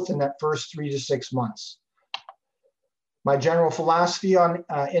protecting both in that first 3 to 6 months. My general philosophy on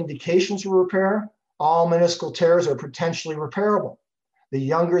indications for repair, all meniscal tears are potentially repairable. The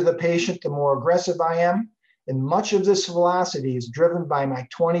younger the patient, the more aggressive I am. And much of this velocity is driven by my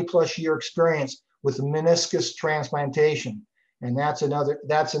 20+ year experience with meniscus transplantation. And that's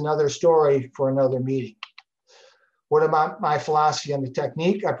another story for another meeting. What about my philosophy on the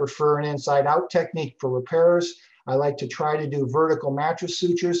technique? I prefer an inside-out technique for repairs. I like to try to do vertical mattress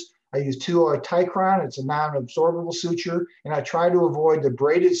sutures. I use 2-aught Ticron. It's a non-absorbable suture. And I try to avoid the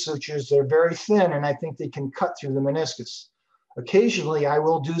braided sutures. They're very thin, and I think they can cut through the meniscus. Occasionally, I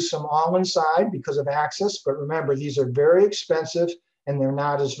will do some all inside because of access, but remember, these are very expensive and they're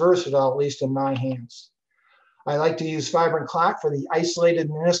not as versatile, at least in my hands. I like to use fibrin clot for the isolated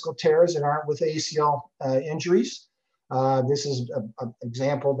meniscal tears that aren't with ACL injuries. This is an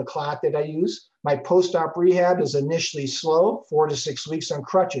example of the clot that I use. My post-op rehab is initially slow, 4 to 6 weeks on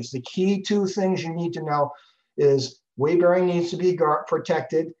crutches. The key 2 things you need to know is weight bearing needs to be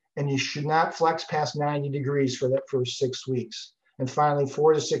protected, and you should not flex past 90 degrees for that first 6 weeks. And finally,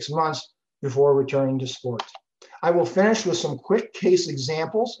 4 to 6 months before returning to sport. I will finish with some quick case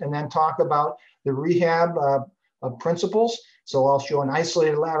examples and then talk about the rehab principles. So I'll show an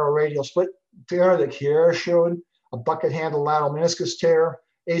isolated lateral radial split tear that Kiera showed, a bucket handle lateral meniscus tear,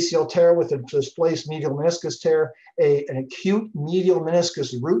 ACL tear with a displaced medial meniscus tear, an acute medial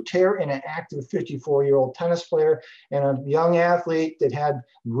meniscus root tear in an active 54-year-old tennis player, and a young athlete that had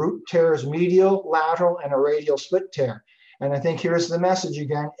root tears medial, lateral, and a radial split tear. And I think here's the message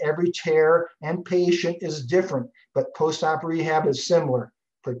again, every tear and patient is different, but post-op rehab is similar.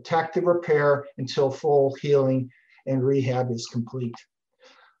 Protective repair until full healing and rehab is complete.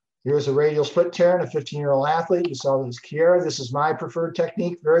 Here's a radial split tear in a 15-year-old athlete. You saw this Kiera. This is my preferred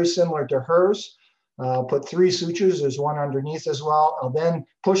technique, very similar to hers. I'll put 3 sutures. There's one underneath as well. I'll then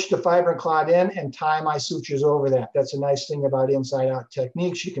push the fibrin clot in and tie my sutures over that. That's a nice thing about inside-out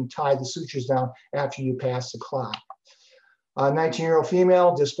techniques. You can tie the sutures down after you pass the clot. 19-year-old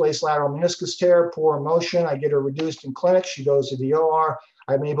female, displaced lateral meniscus tear, poor motion. I get her reduced in clinic. She goes to the OR.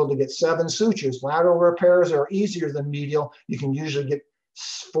 I'm able to get 7 sutures. Lateral repairs are easier than medial. You can usually get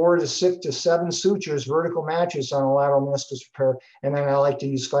 4 to 6 to 7 sutures, vertical matches on a lateral meniscus repair. And then I like to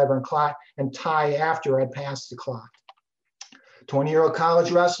use fibrin clot and tie after I pass the clot. 20-year-old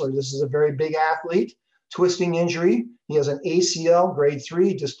college wrestler. This is a very big athlete. Twisting injury. He has an ACL grade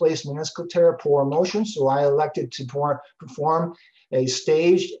 3 displaced meniscal tear, poor motion. So I elected to perform a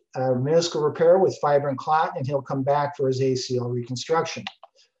staged meniscal repair with fibrin clot, and he'll come back for his ACL reconstruction.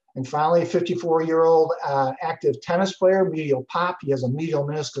 And finally, a 54-year-old active tennis player, medial pop. He has a medial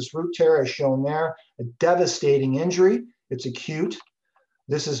meniscus root tear as shown there, a devastating injury. It's acute.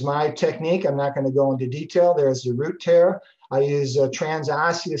 This is my technique. I'm not going to go into detail. There's the root tear. I use a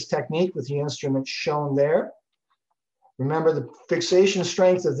transosseous technique with the instrument shown there. Remember the fixation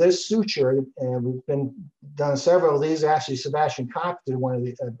strength of this suture, and we've done several of these. Actually, Sebastian Koch did one of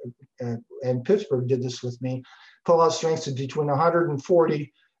the, and Pittsburgh did this with me. Pull-out strengths of between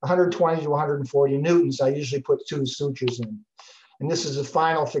 120 to 140 newtons. I usually put 2 sutures in. And this is the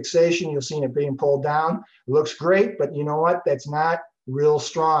final fixation. You'll see it being pulled down. It looks great, but you know what? That's not real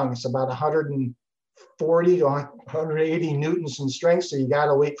strong. It's about 140 to 180 newtons in strength, so you got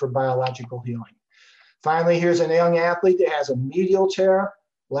to wait for biological healing. Finally, here's a young athlete that has a medial tear,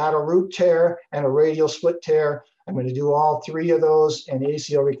 lateral root tear, and a radial split tear. I'm going to do all 3 of those in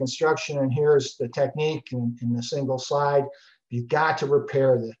ACL reconstruction. And here's the technique in the single slide. You've got to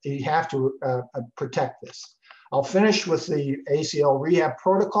repair this. You have to protect this. I'll finish with the ACL rehab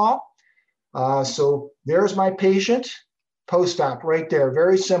protocol. So there's my patient post-op right there.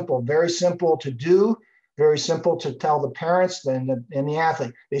 Very simple to do, very simple to tell the parents and the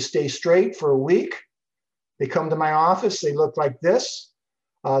athlete. They stay straight for a week. They come to my office. They look like this.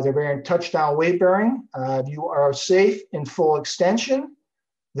 They're wearing touchdown weight bearing. You are safe in full extension.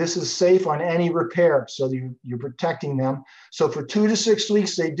 This is safe on any repair, so you're protecting them. So for 2 to 6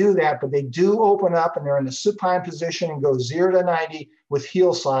 weeks, they do that, but they do open up and they're in the supine position and go 0 to 90 with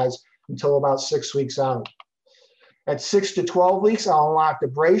heel slides until about 6 weeks out. At 6 to 12 weeks, I'll unlock the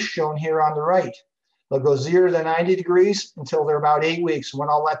brace shown here on the right. They'll go 0 to 90 degrees until they're about 8 weeks. What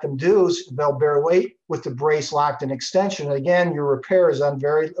I'll let them do is they'll bear weight with the brace locked in extension. And again, your repair is on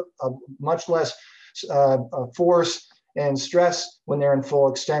much less force and stress when they're in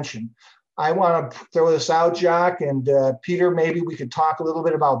full extension. I want to throw this out, Jack, and Peter, maybe we could talk a little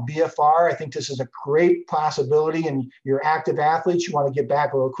bit about BFR. I think this is a great possibility, and you're active athletes, you want to get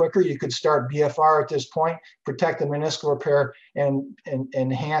back a little quicker. You could start BFR at this point, protect the meniscal repair, and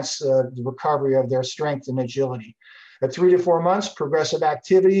enhance the recovery of their strength and agility. At 3 to 4 months, progressive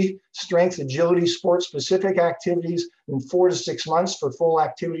activity, strength, agility, sport-specific activities, and 4 to 6 months for full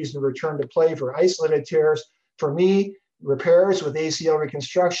activities and return to play for isolated tears. For me, repairs with ACL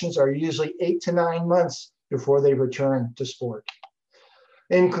reconstructions are usually 8 to 9 months before they return to sport.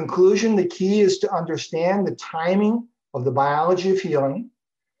 In conclusion, the key is to understand the timing of the biology of healing,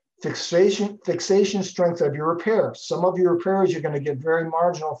 fixation strength of your repair. Some of your repairs, you're going to get very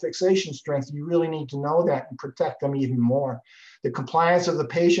marginal fixation strength. You really need to know that and protect them even more. The compliance of the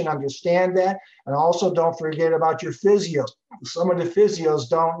patient, understand that, and also don't forget about your physio. Some of the physios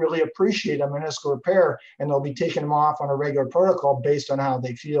don't really appreciate a meniscal repair, and they'll be taking them off on a regular protocol based on how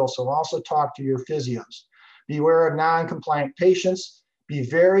they feel. So also talk to your physios. Beware of non-compliant patients. Be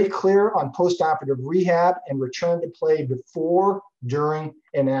very clear on postoperative rehab and return to play before, during,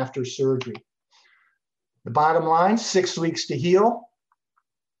 and after surgery. The bottom line, 6 weeks to heal,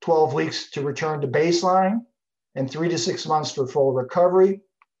 12 weeks to return to baseline, and 3 to 6 months for full recovery.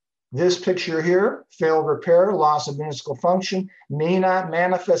 This picture here, failed repair, loss of meniscal function, may not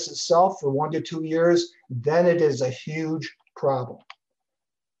manifest itself for 1 to 2 years, then it is a huge problem.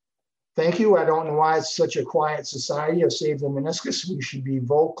 Thank you. I don't know why it's such a quiet society of Save the Meniscus. We should be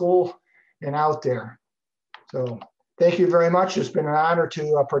vocal and out there. So thank you very much. It's been an honor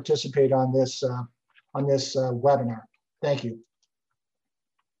to participate on this webinar. Thank you.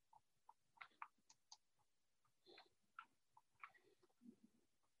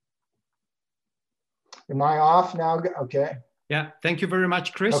 Am I off now? Okay. Yeah, thank you very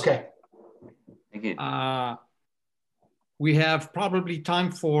much, Chris. Okay. Thank you. We have probably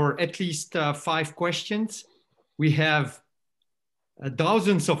time for at least 5 questions. We have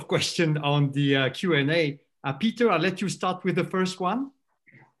dozens of questions on the Q&A. Peter, I'll let you start with the first one.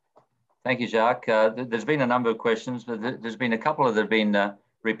 Thank you, Jacques. There's been a number of questions, but there's been a couple that have been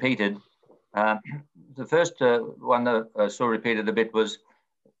repeated. The first one that I saw repeated a bit was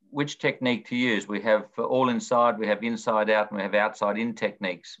which technique to use. We have all inside, we have inside out, and we have outside in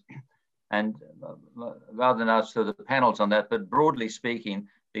techniques. And rather than answer the panels on that, but broadly speaking,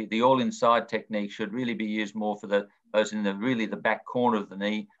 the all inside technique should really be used more for those in the back corner of the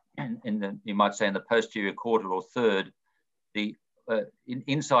knee, and you might say in the posterior quarter or third. The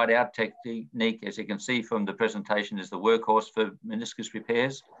inside out technique, as you can see from the presentation, is the workhorse for meniscus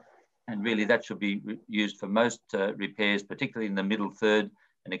repairs. And really that should be used for most repairs, particularly in the middle third,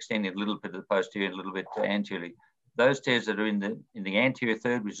 and extending a little bit to the posterior and a little bit anteriorly. Those tears that are in the anterior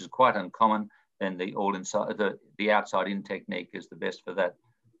third, which is quite uncommon, then the all inside, the outside in technique is the best for that.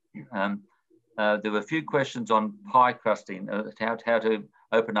 There were a few questions on pie crusting, how to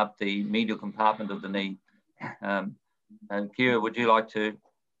open up the medial compartment of the knee. And Kira, would you like to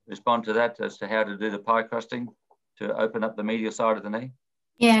respond to that as to how to do the pie crusting to open up the medial side of the knee?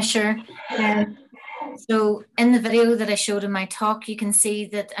 Yeah, sure. So in the video that I showed in my talk, you can see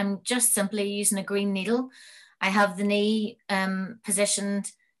that I'm just simply using a green needle. I have the knee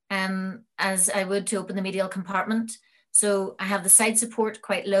positioned as I would to open the medial compartment. So I have the side support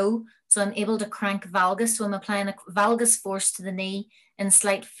quite low, so I'm able to crank valgus. So I'm applying a valgus force to the knee in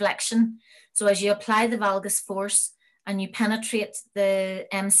slight flexion. So as you apply the valgus force and you penetrate the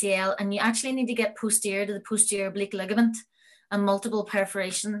MCL, and you actually need to get posterior to the posterior oblique ligament and multiple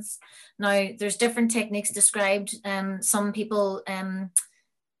perforations. Now, there's different techniques described. Some people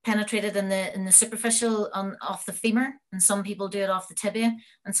penetrate it in the superficial off the femur, and some people do it off the tibia,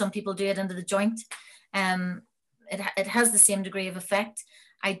 and some people do it into the joint. it has the same degree of effect.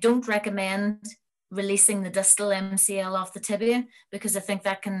 I don't recommend releasing the distal MCL off the tibia because I think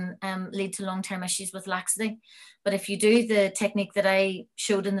that can lead to long-term issues with laxity. But if you do the technique that I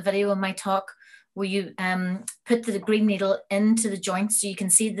showed in the video in my talk, where you put the green needle into the joint, so you can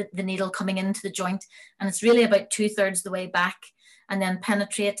see the needle coming into the joint, and it's really about 2/3 the way back, and then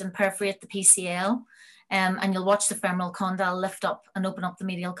penetrate and perforate the PCL. And you'll watch the femoral condyle lift up and open up the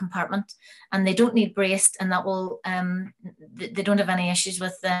medial compartment, and they don't need braced, and that will they don't have any issues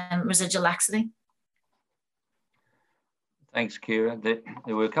with residual laxity. Thanks, Kira.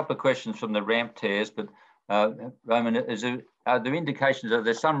 There were a couple of questions from the ramp tears, but Roman, are there indications, are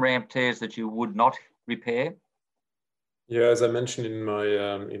there some ramp tears that you would not repair? Yeah, as I mentioned in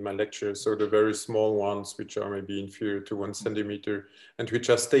my lecture, so the very small ones, which are maybe inferior to 1 centimeter and which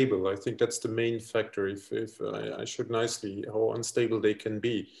are stable, I think that's the main factor. If I showed nicely how unstable they can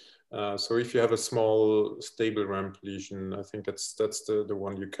be. So if you have a small stable ramp lesion, I think that's the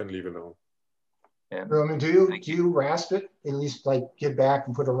one you can leave alone. Yeah. Roman, do you rasp it? At least like get back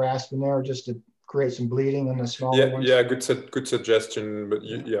and put a rasp in there just to create some bleeding on the smaller ones? Yeah, good suggestion. But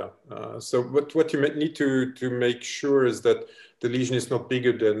so what you need to make sure is that the lesion is not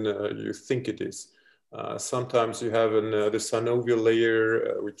bigger than you think it is. Sometimes you have the synovial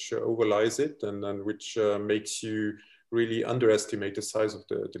layer which overlies it, and then which makes you really underestimate the size of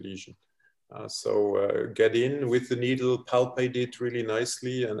the lesion. So get in with the needle, palpate it really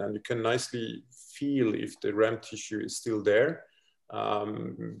nicely, and you can nicely feel if the ramp tissue is still there.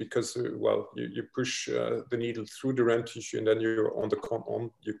 Because well, you push the needle through the ramp tissue, and then you're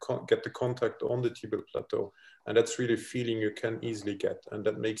you can't get the contact on the tibial plateau, and that's really a feeling you can easily get, and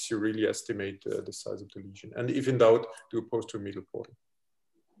that makes you really estimate the size of the lesion. And if in doubt, do a posterior medial portal.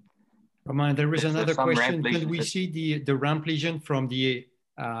 Roman, there is another question. Can we see the ramp lesion from the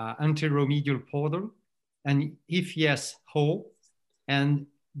anteromedial portal? And if yes, how? And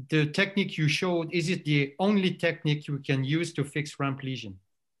the technique you showed, is it the only technique you can use to fix ramp lesion?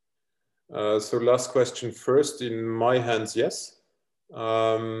 So last question first. In my hands, yes,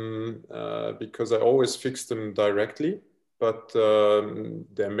 because I always fix them directly. But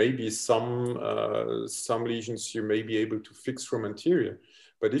there may be some lesions you may be able to fix from anterior.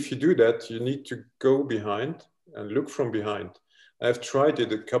 But if you do that, you need to go behind and look from behind. I've tried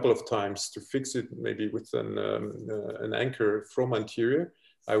it a couple of times to fix it, maybe with an anchor from anterior.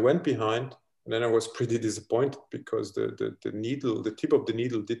 I went behind, and then I was pretty disappointed because the needle, the tip of the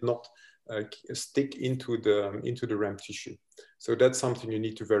needle, did not stick into the ramp tissue. So that's something you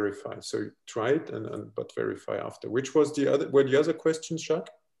need to verify. So try it, but verify after. Which was the other questions, Jacques?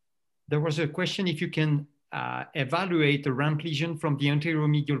 There was a question if you can evaluate the ramp lesion from the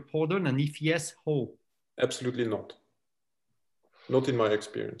anteromedial portal, and if yes, how? Absolutely not. Not in my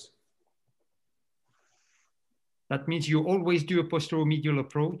experience. That means you always do a posteromedial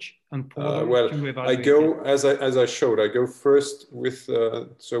approach and portal well, to evaluate. I go as I showed. I go first with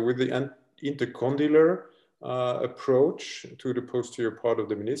the intercondylar approach to the posterior part of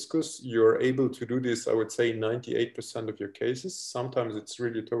the meniscus. You're able to do this, I would say, 98% of your cases. Sometimes it's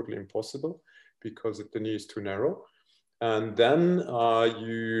really totally impossible because the knee is too narrow. And then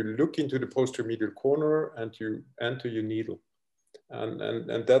you look into the posterior medial corner and you enter your needle.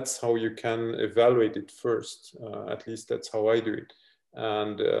 And that's how you can evaluate it first. At least that's how I do it.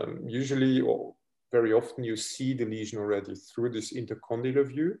 And usually, or very often, you see the lesion already through this intercondylar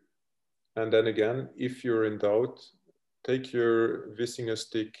view. And then again, if you're in doubt, take your Wissinger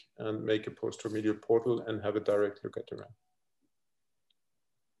stick and make a posterior medial portal and have a direct look at the ramp.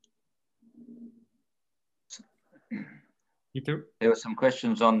 Peter? There were some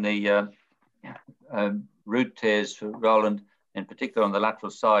questions on the root tears for Roland, in particular on the lateral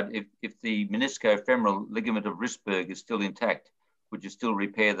side. If the meniscofemoral ligament of Rissberg is still intact, would you still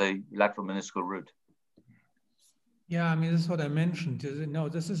repair the lateral meniscal root? Yeah, I mean, this is what I mentioned. No,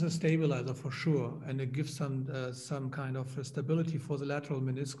 this is a stabilizer for sure, and it gives some kind of stability for the lateral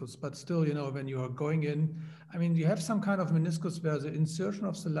meniscus. But still, you know, when you are going in, I mean, you have some kind of meniscus where the insertion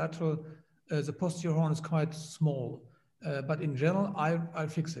of the lateral, the posterior horn is quite small. But in general, I'll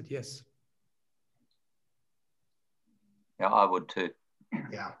fix it, yes. Yeah, I would too.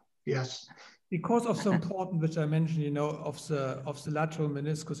 Yeah, yes. Because of the important, which I mentioned, you know, of the lateral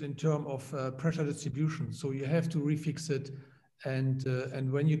meniscus in terms of pressure distribution. So you have to refix it,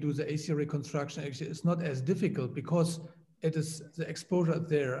 and when you do the AC reconstruction, actually, it's not as difficult because it is the exposure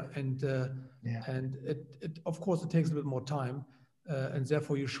there, and it of course it takes a bit more time, and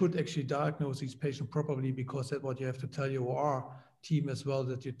therefore you should actually diagnose these patients properly, because that's what you have to tell your OR team as well,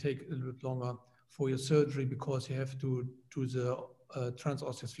 that you take a little bit longer for your surgery because you have to do the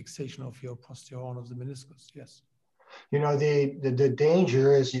transosseous fixation of your posterior horn of the meniscus. Yes. You know, the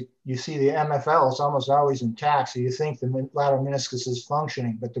danger is you see the MFL is almost always intact, so you think the lateral meniscus is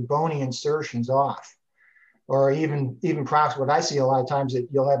functioning, but the bony insertion's off. Or even what I see a lot of times, that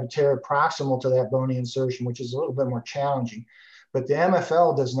you'll have a tear proximal to that bony insertion, which is a little bit more challenging. But the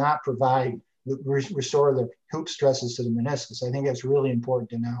MFL does not provide restore the hoop stresses to the meniscus. I think that's really important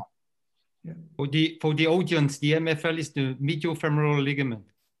to know. Yeah. For the audience, the MFL is the mediofemoral ligament,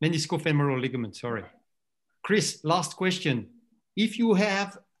 meniscofemoral ligament, sorry. Chris, last question. If you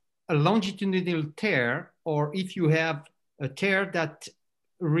have a longitudinal tear, or if you have a tear that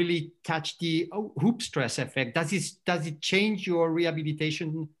really touch the hoop stress effect, does it change your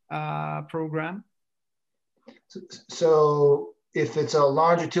rehabilitation program? So if it's a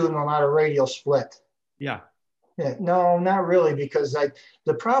longitudinal, not a radial split. Yeah. Yeah, no, not really, because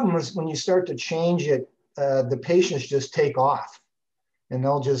the problem is when you start to change it, the patients just take off. And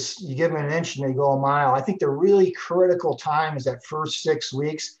you give them an inch and they go a mile. I think the really critical time is that first 6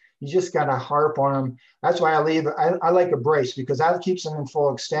 weeks. You just got to harp on them. That's why I like a brace, because that keeps them in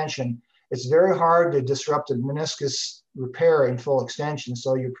full extension. It's very hard to disrupt the meniscus repair in full extension.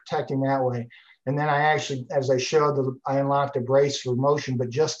 So you're protecting that way. And then I actually, as I showed, I unlocked a brace for motion, but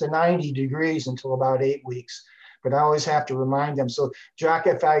just to 90 degrees until about 8 weeks. But I always have to remind them. So Jack,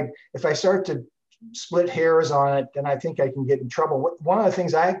 if I start to split hairs on it, then I think I can get in trouble. One of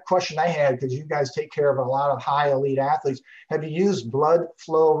the question I had, because you guys take care of a lot of high elite athletes, have you used blood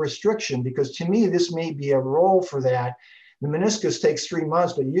flow restriction? Because to me, this may be a role for that. The meniscus takes 3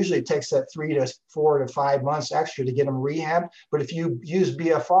 months, but usually it takes that 3 to 4 to 5 months extra to get them rehab. But if you use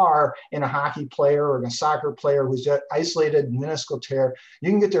BFR in a hockey player or in a soccer player who's got isolated meniscal tear, you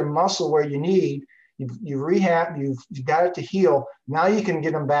can get their muscle where you need. You've rehab, you've got it to heal. Now you can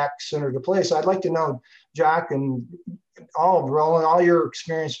get them back sooner to play. So I'd like to know, Jack, and Roland, all your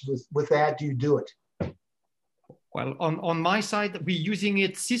experience with that, do you do it? Well, on my side, we're using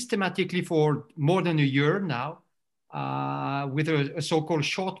it systematically for more than a year now, with a so-called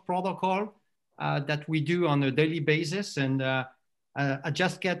short protocol that we do on a daily basis. And I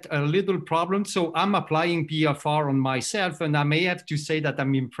just get a little problem. So I'm applying BFR on myself, and I may have to say that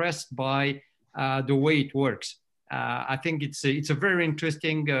I'm impressed by the way it works. I think it's a very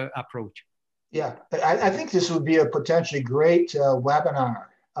interesting approach. Yeah, I think this would be a potentially great webinar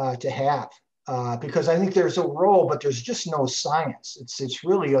to have, because I think there's a role, but there's just no science. It's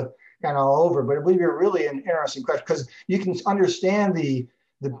really kind of all over, but it would be really an interesting question, because you can understand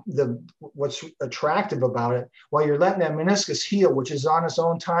what's attractive about it while you're letting that meniscus heal, which is on its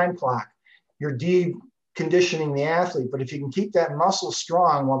own time clock. You're conditioning the athlete, but if you can keep that muscle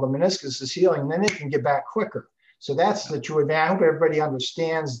strong while the meniscus is healing, then it can get back quicker. So that's the true advantage. I hope everybody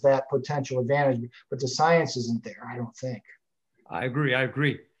understands that potential advantage, but the science isn't there, I don't think. I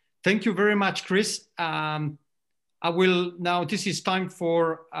agree. Thank you very much, Chris. I will now, this is time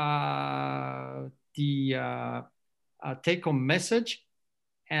for the take-home message.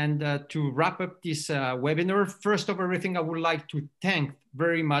 And to wrap up this webinar, first of everything, I would like to thank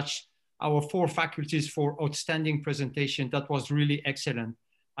very much our 4 faculties for outstanding presentation. That was really excellent.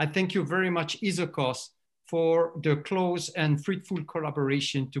 I thank you very much, ISOCOS, for the close and fruitful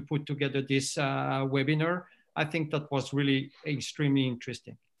collaboration to put together this webinar. I think that was really extremely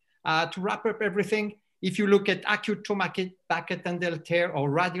interesting. To wrap up everything, if you look at acute traumatic back-tendal tear or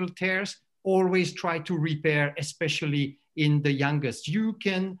radial tears, always try to repair, especially in the youngest. You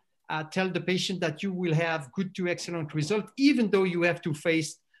can tell the patient that you will have good to excellent result, even though you have to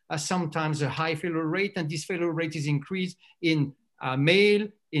face sometimes a high failure rate, and this failure rate is increased in male,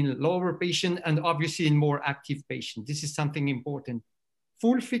 in lower patient, and obviously in more active patient. This is something important.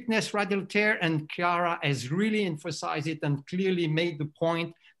 Full thickness radial tear, and Chiara has really emphasized it and clearly made the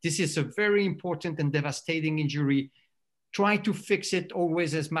point. This is a very important and devastating injury. Try to fix it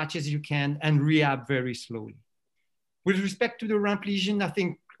always as much as you can and rehab very slowly. With respect to the ramp lesion, I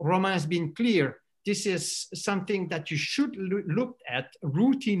think Romain has been clear. This is something that you should look at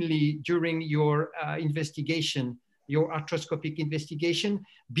routinely during your investigation, your arthroscopic investigation.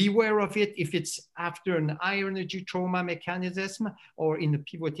 Beware of it if it's after an high energy trauma mechanism or in a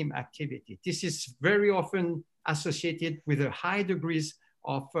pivoting activity. This is very often associated with a high degrees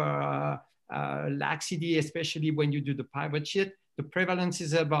of laxity, especially when you do the pivot sheet. The prevalence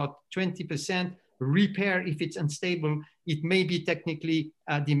is about 20%. Repair, if it's unstable, it may be technically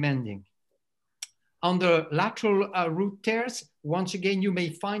demanding. On the lateral root tears, once again, you may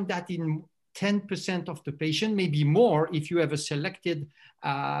find that in 10% of the patient, maybe more if you have a selected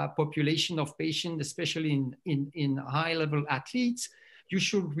population of patients, especially in high-level athletes. You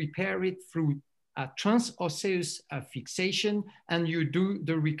should repair it through transosseous fixation, and you do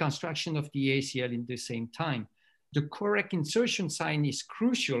the reconstruction of the ACL in the same time. the correct insertion sign is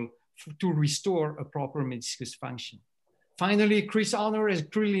crucial to restore a proper meniscus function. Finally, Chris Arner has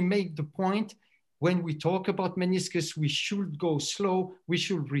clearly made the point, when we talk about meniscus, we should go slow. We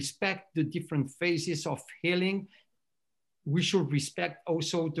should respect the different phases of healing. We should respect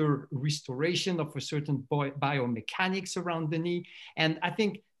also the restoration of a certain biomechanics around the knee. And I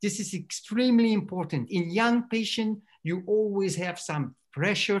think this is extremely important. In young patients, you always have some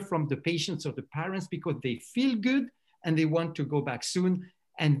pressure from the patients or the parents because they feel good and they want to go back soon,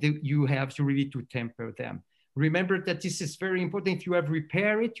 and you have to really to temper them. Remember that this is very important. If you have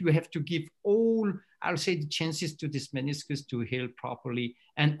repaired it, you have to give all, I'll say, the chances to this meniscus to heal properly.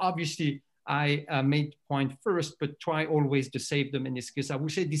 And obviously, I made the point first, but try always to save the meniscus. I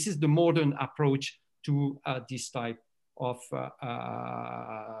would say this is the modern approach to this type of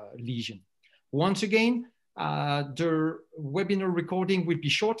lesion. Once again, the webinar recording will be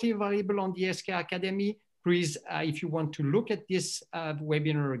shortly available on the SK Academy. Please, if you want to look at this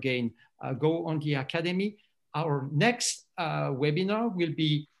webinar again, go on the Academy. Our next webinar will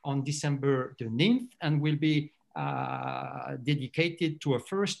be on December the 9th and will be dedicated to a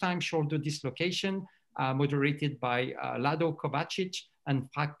first-time shoulder dislocation, moderated by Lado Kovacic and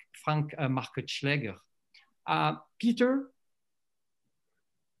Frank Market-Schläger. Peter?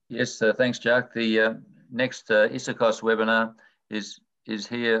 Yes, thanks, Jack. The next ISAKOS webinar is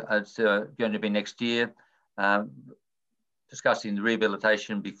here. It's going to be next year, discussing the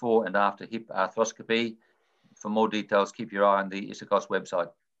rehabilitation before and after hip arthroscopy. For more details, keep your eye on the ISAKOS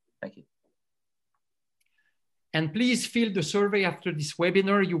website. Thank you. And please fill the survey after this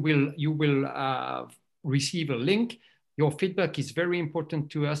webinar. You will receive a link. Your feedback is very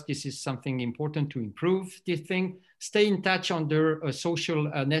important to us. This is something important to improve this thing. Stay in touch on the social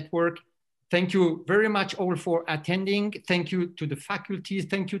network. Thank you very much all for attending. Thank you to the faculties.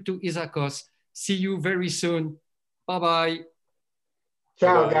 Thank you to ISAKOS. See you very soon. Bye-bye.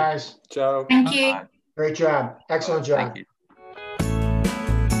 Ciao, Bye-bye. guys. Ciao. Thank you. Great job. Excellent job. Thank you.